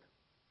the Lord.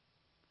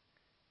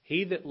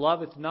 He that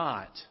loveth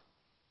not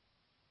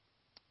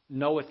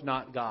knoweth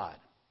not God.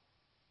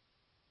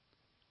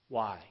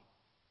 Why?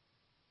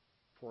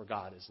 For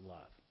God is love.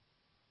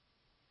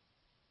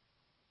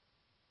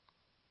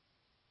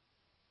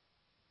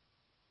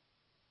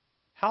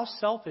 How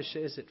selfish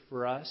is it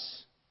for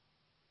us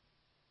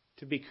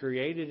to be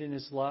created in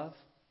His love,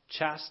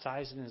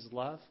 chastised in His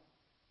love,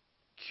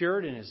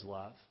 cured in His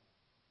love,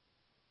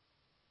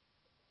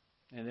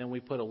 and then we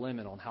put a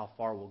limit on how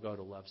far we'll go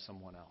to love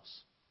someone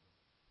else?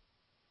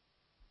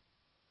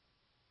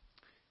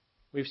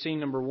 We've seen,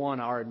 number 1,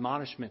 our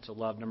admonishment to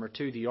love. Number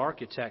 2, the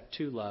architect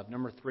to love.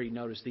 Number 3,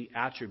 notice the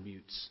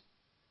attributes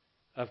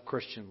of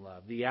Christian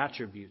love. The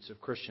attributes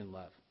of Christian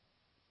love.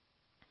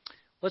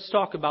 Let's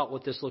talk about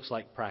what this looks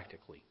like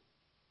practically.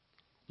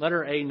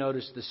 Letter A,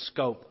 notice the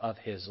scope of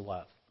His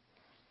love.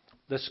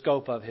 The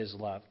scope of His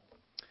love.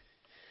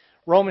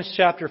 Romans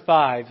chapter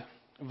 5,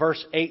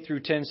 verse 8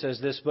 through 10 says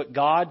this, "But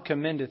God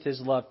commendeth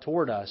His love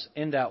toward us,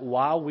 in that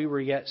while we were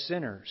yet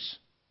sinners,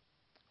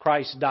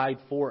 Christ died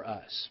for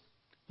us."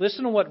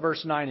 Listen to what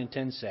verse 9 and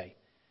 10 say.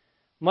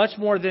 "Much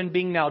more than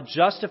being now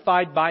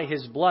justified by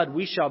His blood,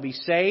 we shall be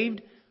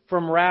saved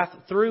from wrath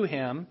through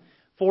Him.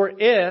 For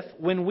if,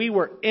 when we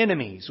were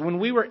enemies,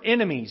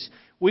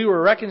 we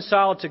were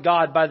reconciled to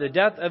God by the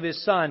death of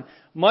His Son,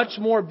 much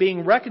more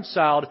being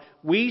reconciled,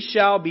 we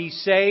shall be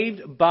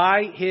saved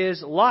by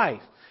His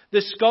life."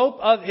 The scope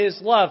of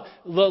His love.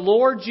 The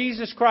Lord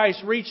Jesus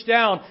Christ reached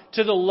down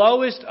to the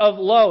lowest of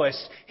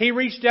lowest. He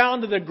reached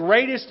down to the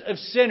greatest of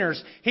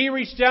sinners. He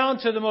reached down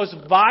to the most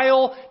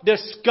vile,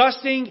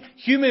 disgusting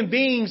human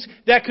beings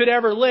that could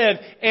ever live.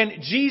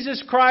 And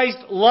Jesus Christ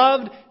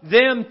loved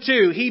them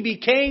too. He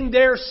became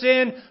their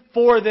sin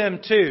for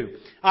them too.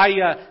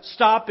 I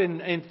stop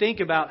and think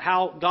about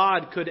how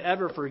God could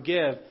ever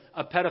forgive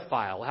a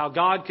pedophile, how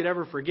God could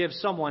ever forgive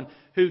someone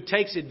who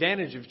takes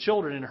advantage of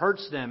children and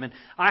hurts them. And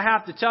I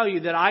have to tell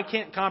you that I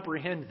can't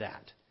comprehend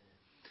that.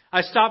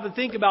 I stop and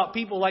think about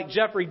people like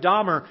Jeffrey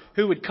Dahmer,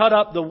 who would cut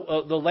up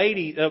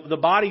the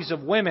bodies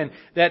of women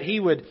that he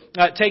would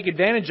take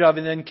advantage of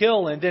and then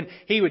kill, and then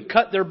he would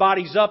cut their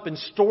bodies up and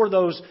store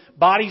those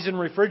bodies in the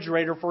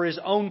refrigerator for his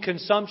own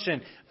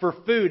consumption, for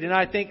food. And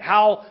I think,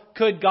 how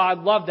could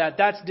God love that?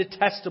 That's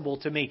detestable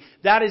to me.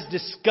 That is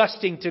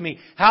disgusting to me.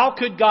 How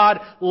could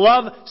God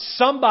love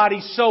somebody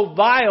so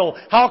vile?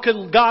 How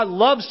could God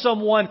love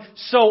someone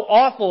so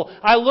awful?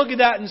 I look at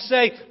that and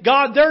say,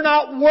 God, they're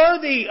not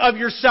worthy of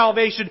your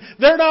salvation.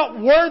 They're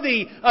not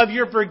worthy of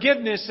your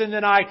forgiveness. And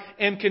then I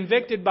am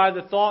convicted by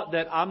the thought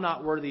that I'm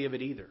not worthy of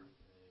it either.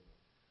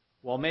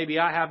 Well, maybe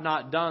I have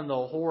not done the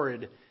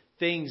horrid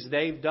things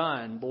they've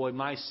done. Boy,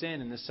 my sin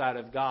in the sight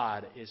of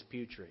God is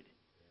putrid.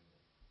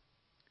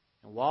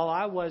 And while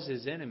I was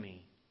His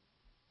enemy,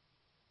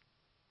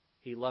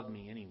 He loved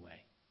me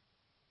anyway.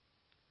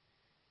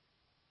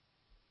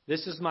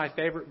 This is my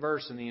favorite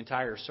verse in the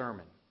entire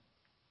sermon.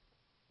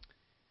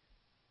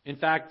 In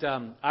fact,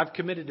 I've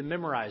committed to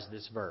memorize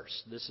this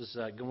verse. This is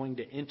going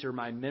to enter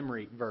my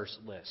memory verse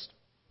list.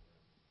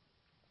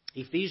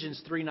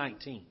 Ephesians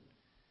 3:19.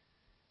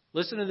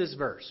 Listen to this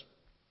verse.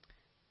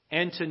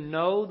 "And to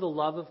know the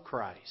love of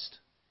Christ,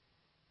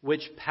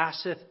 which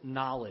passeth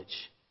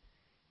knowledge,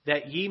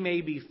 that ye may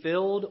be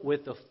filled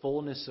with the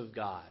fullness of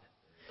God."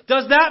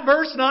 Does that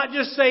verse not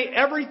just say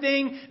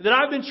everything that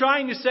I've been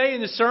trying to say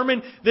in the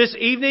sermon this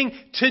evening?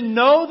 To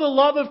know the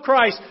love of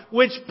Christ,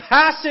 which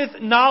passeth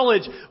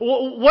knowledge.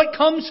 What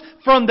comes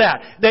from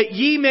that? That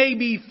ye may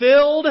be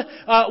filled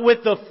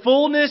with the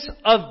fullness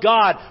of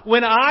God.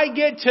 When I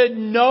get to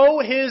know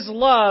His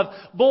love,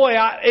 boy,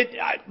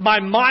 my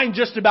mind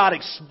just about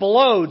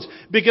explodes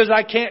because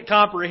I can't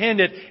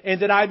comprehend it.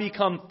 And that I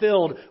become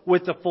filled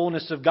with the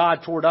fullness of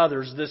God toward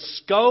others. The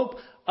scope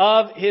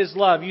of His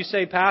love. You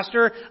say,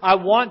 Pastor, I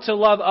want to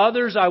love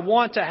others. I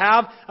want to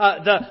have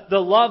the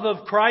love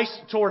of Christ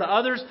toward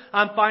others.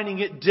 I'm finding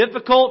it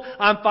difficult.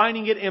 I'm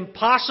finding it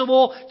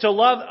impossible to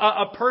love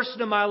a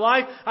person in my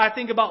life. I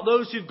think about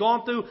those who've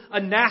gone through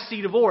a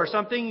nasty divorce.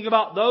 I'm thinking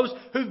about those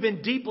who've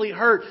been deeply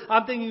hurt.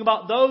 I'm thinking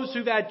about those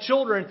who've had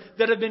children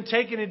that have been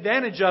taken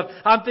advantage of.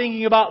 I'm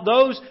thinking about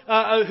those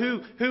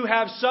who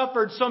have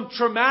suffered some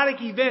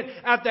traumatic event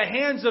at the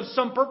hands of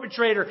some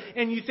perpetrator.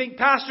 And you think,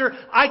 Pastor,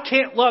 I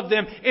can't love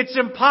them. It's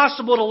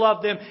impossible to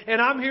love them.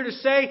 And I'm here to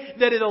say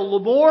that the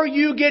more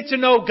you get to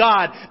know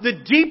God,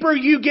 the deeper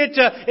you get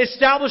to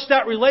establish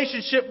that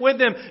relationship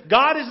with Him.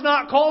 God is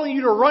not calling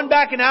you to run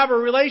back and have a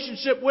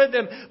relationship with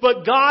Him,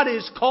 but God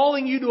is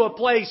calling you to a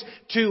place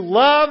to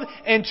love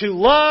and to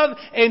love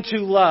and to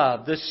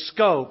love. The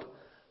scope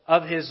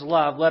of His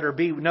love. Letter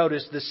B,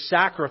 notice the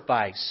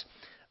sacrifice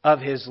of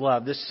His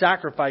love. The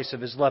sacrifice of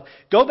His love.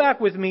 Go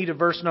back with me to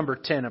verse number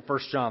 10 of 1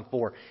 John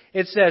 4.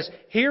 It says,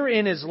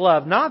 "Herein is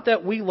love, not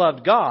that we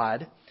loved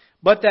God,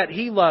 but that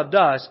He loved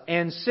us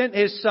and sent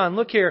His Son,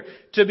 look here,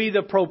 to be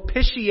the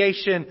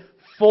propitiation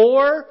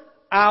for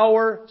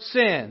our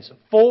sins.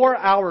 For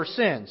our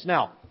sins.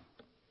 Now,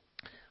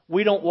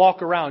 we don't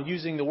walk around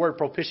using the word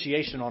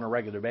propitiation on a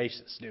regular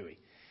basis, do we?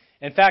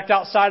 In fact,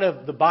 outside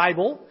of the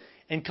Bible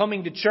and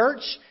coming to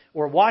church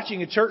or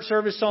watching a church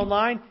service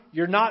online,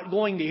 you're not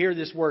going to hear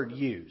this word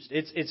used.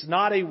 It's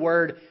not a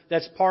word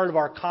that's part of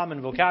our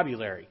common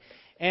vocabulary.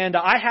 And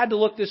I had to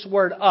look this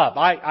word up.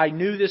 I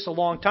knew this a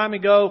long time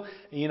ago.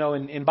 You know,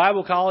 in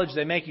Bible college,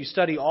 they make you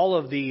study all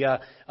of the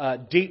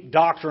deep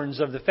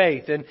doctrines of the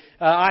faith. And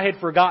I had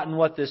forgotten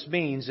what this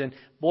means. And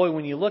boy,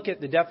 when you look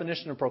at the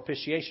definition of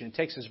propitiation, it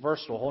takes this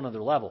verse to a whole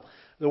other level.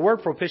 The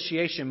word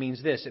propitiation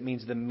means this. It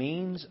means the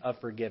means of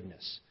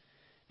forgiveness.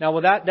 Now,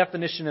 with that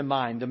definition in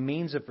mind, the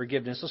means of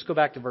forgiveness, let's go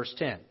back to verse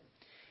 10.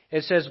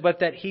 It says,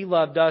 but that He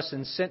loved us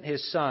and sent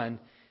His Son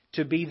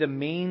to be the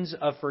means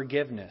of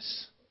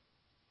forgiveness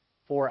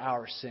for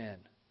our sin.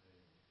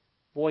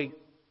 Boy,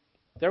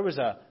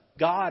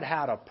 God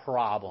had a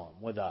problem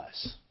with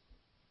us.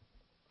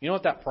 You know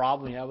what that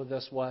problem He had with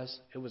us was?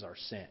 It was our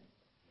sin.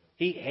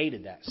 He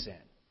hated that sin.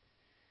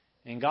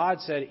 And God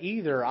said,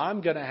 either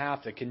I'm going to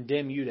have to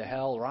condemn you to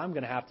hell or I'm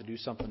going to have to do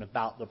something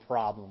about the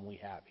problem we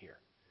have here.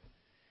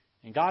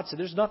 And God said,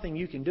 there's nothing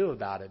you can do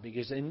about it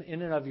because in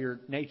and of your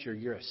nature,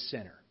 you're a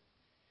sinner.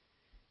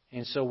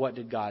 And so what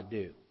did God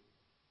do?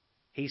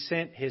 He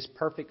sent His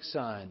perfect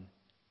Son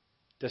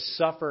to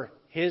suffer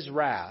His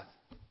wrath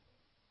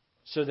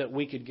so that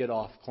we could get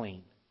off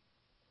clean.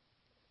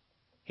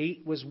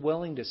 He was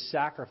willing to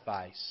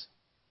sacrifice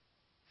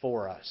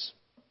for us.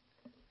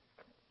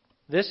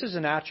 This is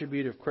an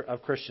attribute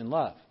of Christian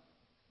love.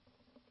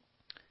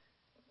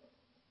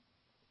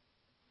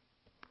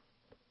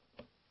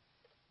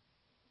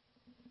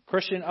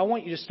 Christian, I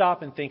want you to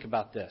stop and think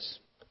about this.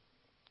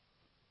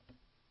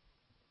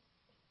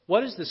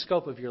 What is the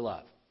scope of your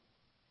love?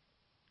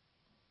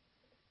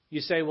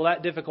 You say, well,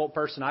 that difficult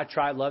person, I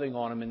tried loving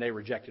on them and they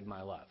rejected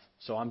my love,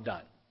 so I'm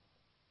done.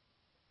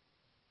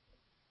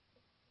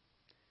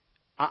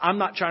 I'm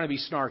not trying to be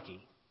snarky.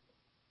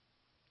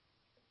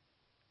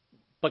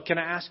 But can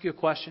I ask you a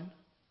question?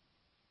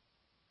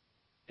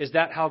 Is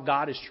that how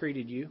God has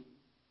treated you?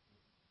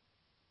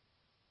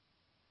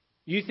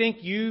 You think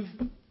you've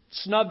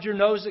snubbed your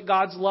nose at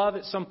God's love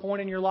at some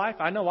point in your life?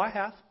 I know I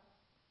have.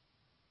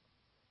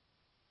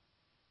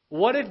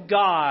 What if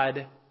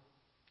God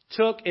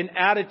took an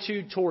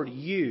attitude toward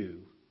you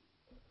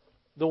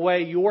the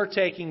way you're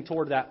taking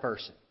toward that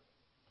person?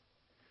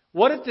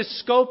 What if the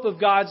scope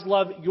of God's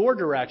love your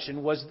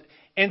direction was,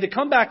 and the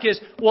comeback is,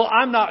 well,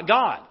 I'm not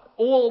God.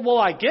 Well,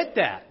 I get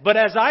that. But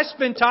as I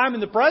spend time in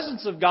the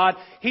presence of God,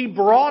 He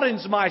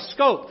broadens my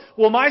scope.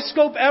 Will my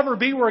scope ever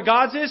be where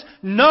God's is?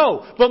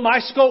 No. But my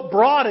scope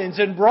broadens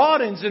and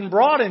broadens and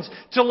broadens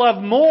to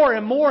love more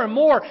and more and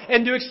more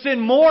and to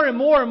extend more and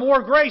more and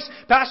more grace.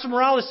 Pastor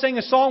Morales sang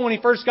a song when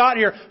he first got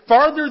here,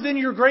 farther than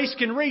your grace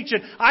can reach.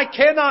 And I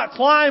cannot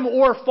climb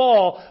or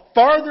fall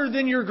farther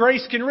than your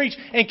grace can reach.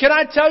 And can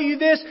I tell you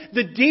this?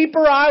 The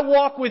deeper I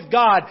walk with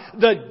God,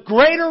 the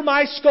greater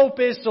my scope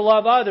is to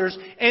love others.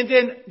 And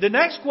then the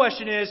next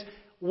question is,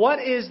 what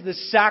is the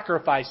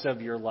sacrifice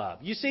of your love?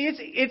 You see,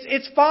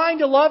 it's fine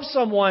to love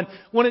someone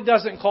when it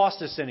doesn't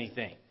cost us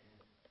anything.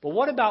 But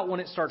what about when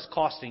it starts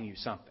costing you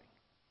something?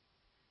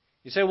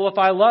 You say, well, if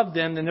I love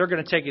them, then they're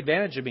going to take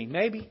advantage of me.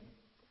 Maybe.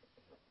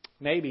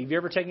 Have you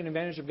ever taken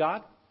advantage of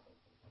God?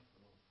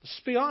 Let's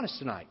just be honest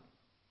tonight.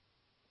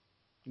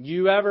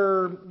 You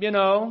ever,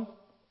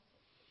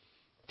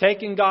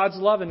 taken God's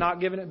love and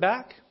not given it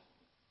back?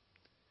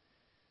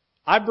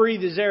 I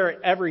breathe His air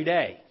every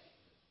day.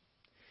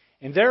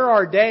 And there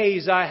are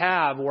days I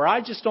have where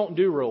I just don't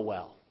do real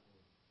well.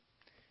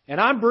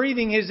 And I'm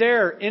breathing His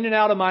air in and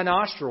out of my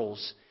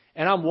nostrils,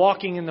 and I'm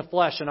walking in the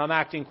flesh, and I'm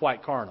acting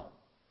quite carnal.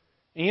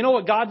 And you know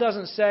what God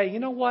doesn't say? You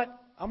know what?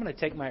 I'm going to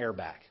take my air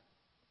back.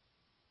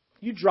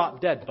 You drop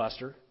dead,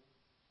 Buster.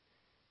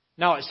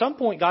 Now, at some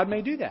point, God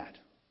may do that.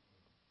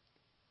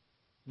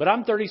 But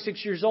I'm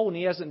 36 years old and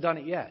He hasn't done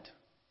it yet.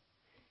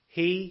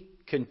 He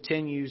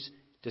continues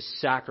to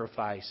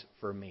sacrifice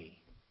for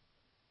me.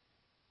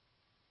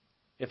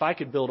 If I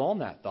could build on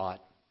that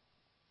thought,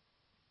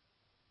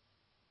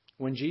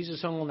 when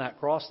Jesus hung on that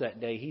cross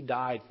that day, He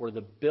died for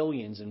the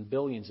billions and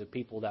billions of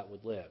people that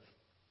would live.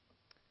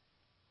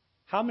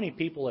 How many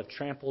people have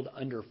trampled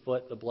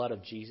underfoot the blood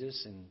of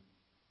Jesus and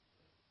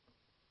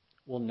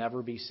will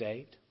never be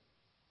saved?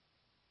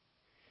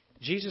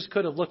 Jesus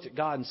could have looked at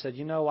God and said,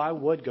 I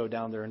would go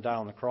down there and die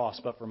on the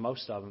cross, but for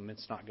most of them,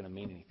 it's not going to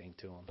mean anything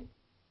to them.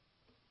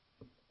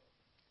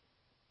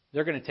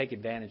 They're going to take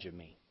advantage of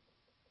me.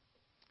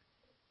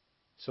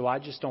 So I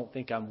just don't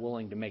think I'm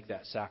willing to make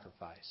that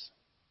sacrifice.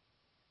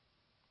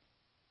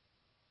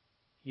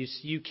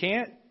 You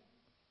can't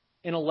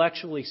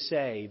intellectually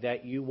say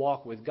that you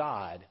walk with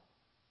God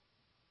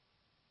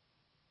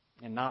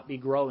and not be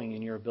growing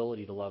in your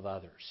ability to love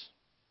others.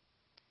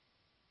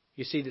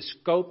 You see, the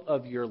scope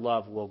of your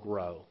love will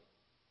grow.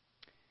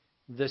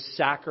 The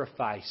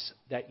sacrifice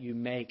that you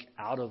make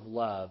out of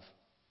love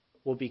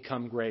will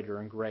become greater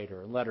and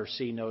greater. And letter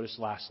C, notice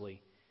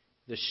lastly,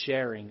 the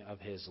sharing of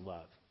His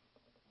love.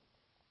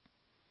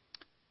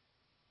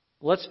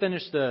 Let's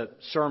finish the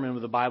sermon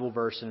with a Bible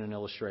verse and an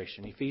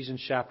illustration.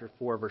 Ephesians chapter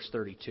 4, verse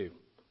 32.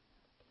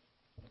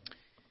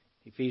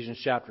 Ephesians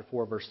chapter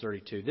 4, verse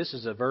 32. This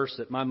is a verse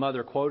that my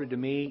mother quoted to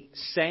me,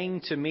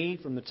 sang to me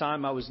from the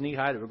time I was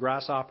knee-high to a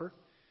grasshopper.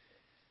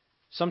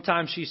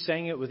 Sometimes she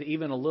sang it with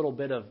even a little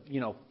bit of,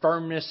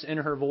 firmness in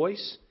her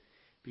voice,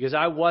 because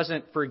I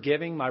wasn't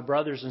forgiving my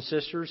brothers and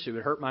sisters who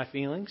had hurt my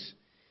feelings.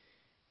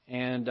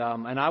 And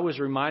I was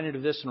reminded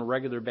of this on a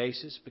regular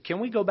basis. But can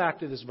we go back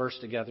to this verse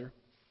together?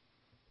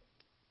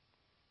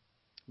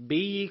 Be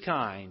ye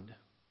kind.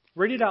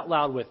 Read it out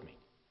loud with me.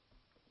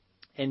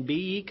 And be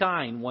ye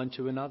kind one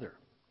to another,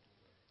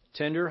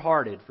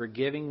 tender-hearted,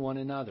 forgiving one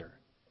another,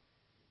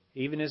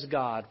 even as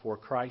God, for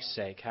Christ's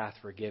sake, hath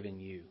forgiven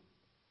you.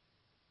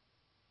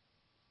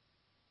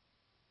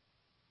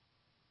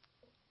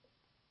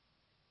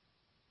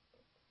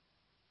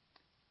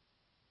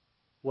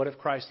 What if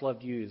Christ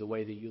loved you the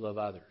way that you love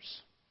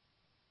others?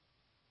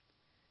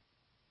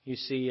 You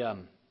see,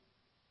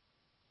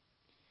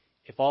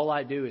 if all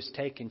I do is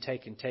take and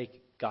take and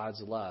take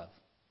God's love,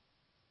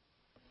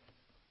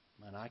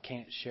 and I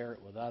can't share it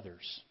with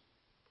others,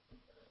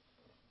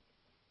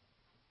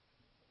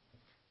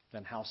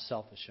 then how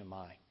selfish am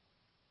I?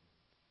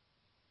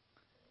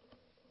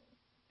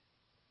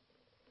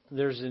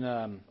 There's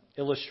an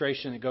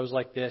illustration that goes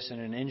like this. In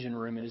an engine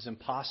room, it is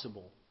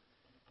impossible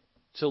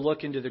to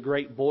look into the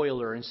great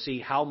boiler and see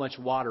how much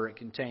water it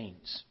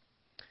contains.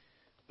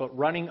 But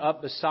running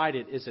up beside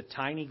it is a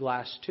tiny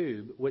glass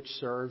tube which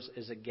serves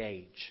as a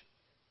gauge.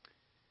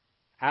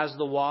 As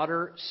the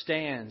water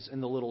stands in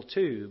the little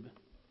tube,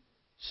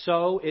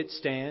 so it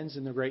stands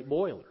in the great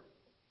boiler.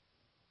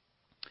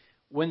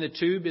 When the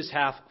tube is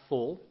half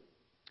full,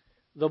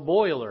 the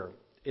boiler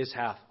is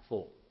half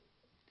full.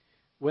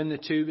 When the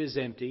tube is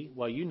empty,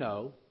 well,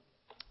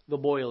 the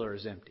boiler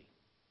is empty.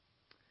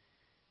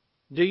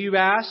 Do you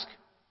ask,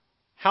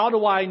 how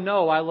do I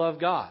know I love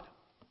God?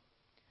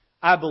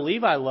 I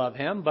believe I love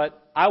Him,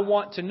 but I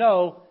want to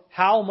know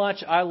how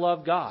much I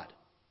love God.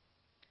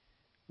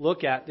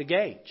 Look at the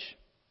gauge.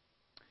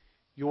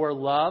 Your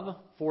love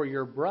for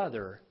your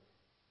brother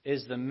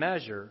is the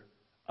measure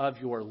of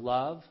your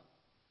love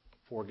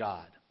for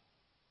God.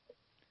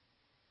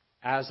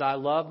 As I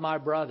love my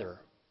brother,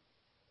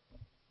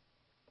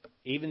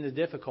 even the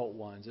difficult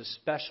ones,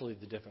 especially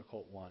the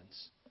difficult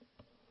ones,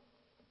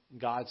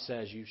 God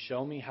says, you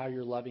show me how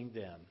you're loving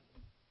them,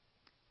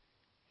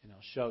 and I'll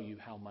show you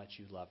how much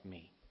you love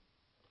me.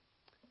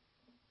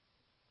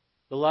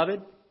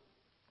 Beloved,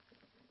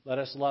 let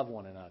us love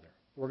one another.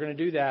 If we're going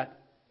to do that,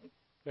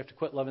 we have to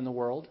quit loving the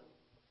world.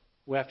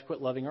 We have to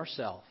quit loving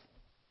ourselves.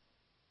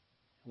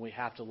 And we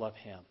have to love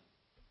Him.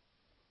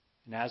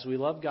 And as we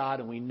love God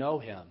and we know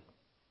Him,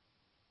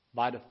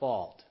 by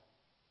default,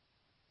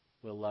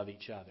 we'll love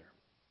each other.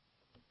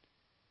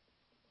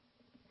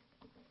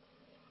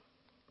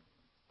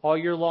 All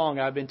year long,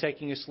 I've been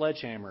taking a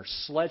sledgehammer,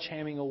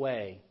 sledgehammering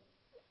away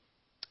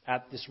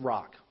at this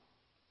rock.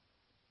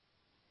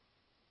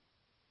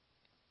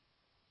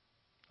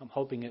 I'm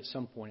hoping at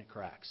some point it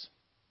cracks.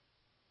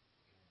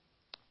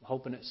 I'm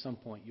hoping at some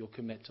point you'll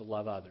commit to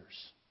love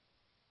others.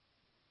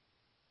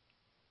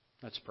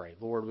 Let's pray.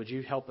 Lord, would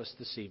you help us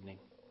this evening?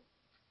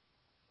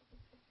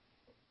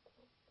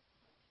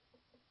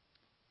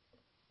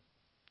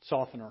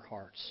 Soften our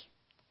hearts.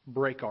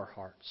 Break our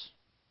hearts.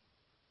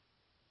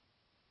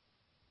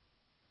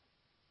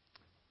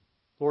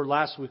 Lord,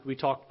 last week we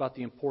talked about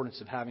the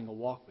importance of having a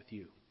walk with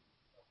you.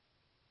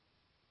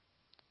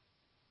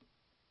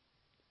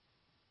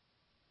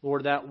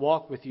 Lord, that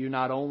walk with you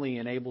not only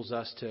enables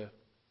us to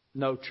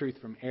know truth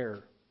from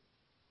error,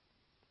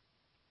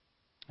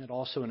 it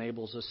also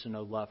enables us to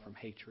know love from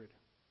hatred.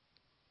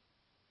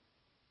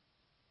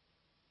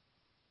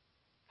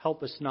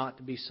 Help us not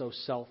to be so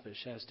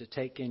selfish as to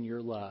take in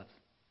your love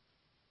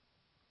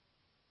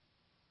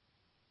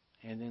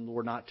and then,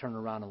 Lord, not turn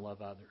around and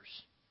love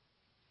others.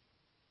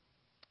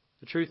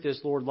 The truth is,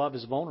 Lord, love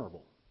is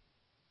vulnerable.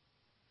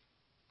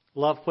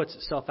 Love puts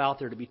itself out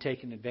there to be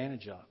taken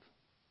advantage of.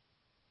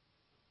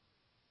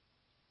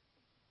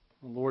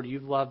 And Lord,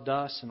 you've loved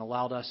us and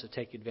allowed us to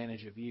take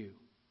advantage of you.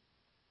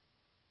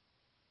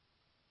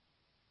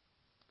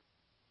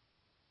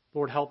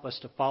 Lord, help us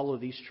to follow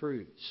these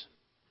truths.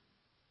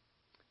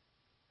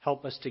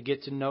 Help us to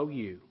get to know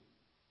you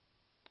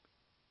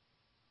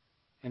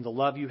and the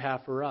love you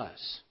have for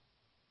us.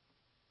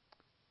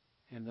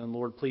 And then,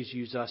 Lord, please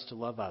use us to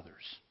love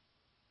others.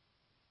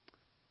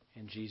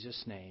 In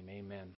Jesus' name, amen.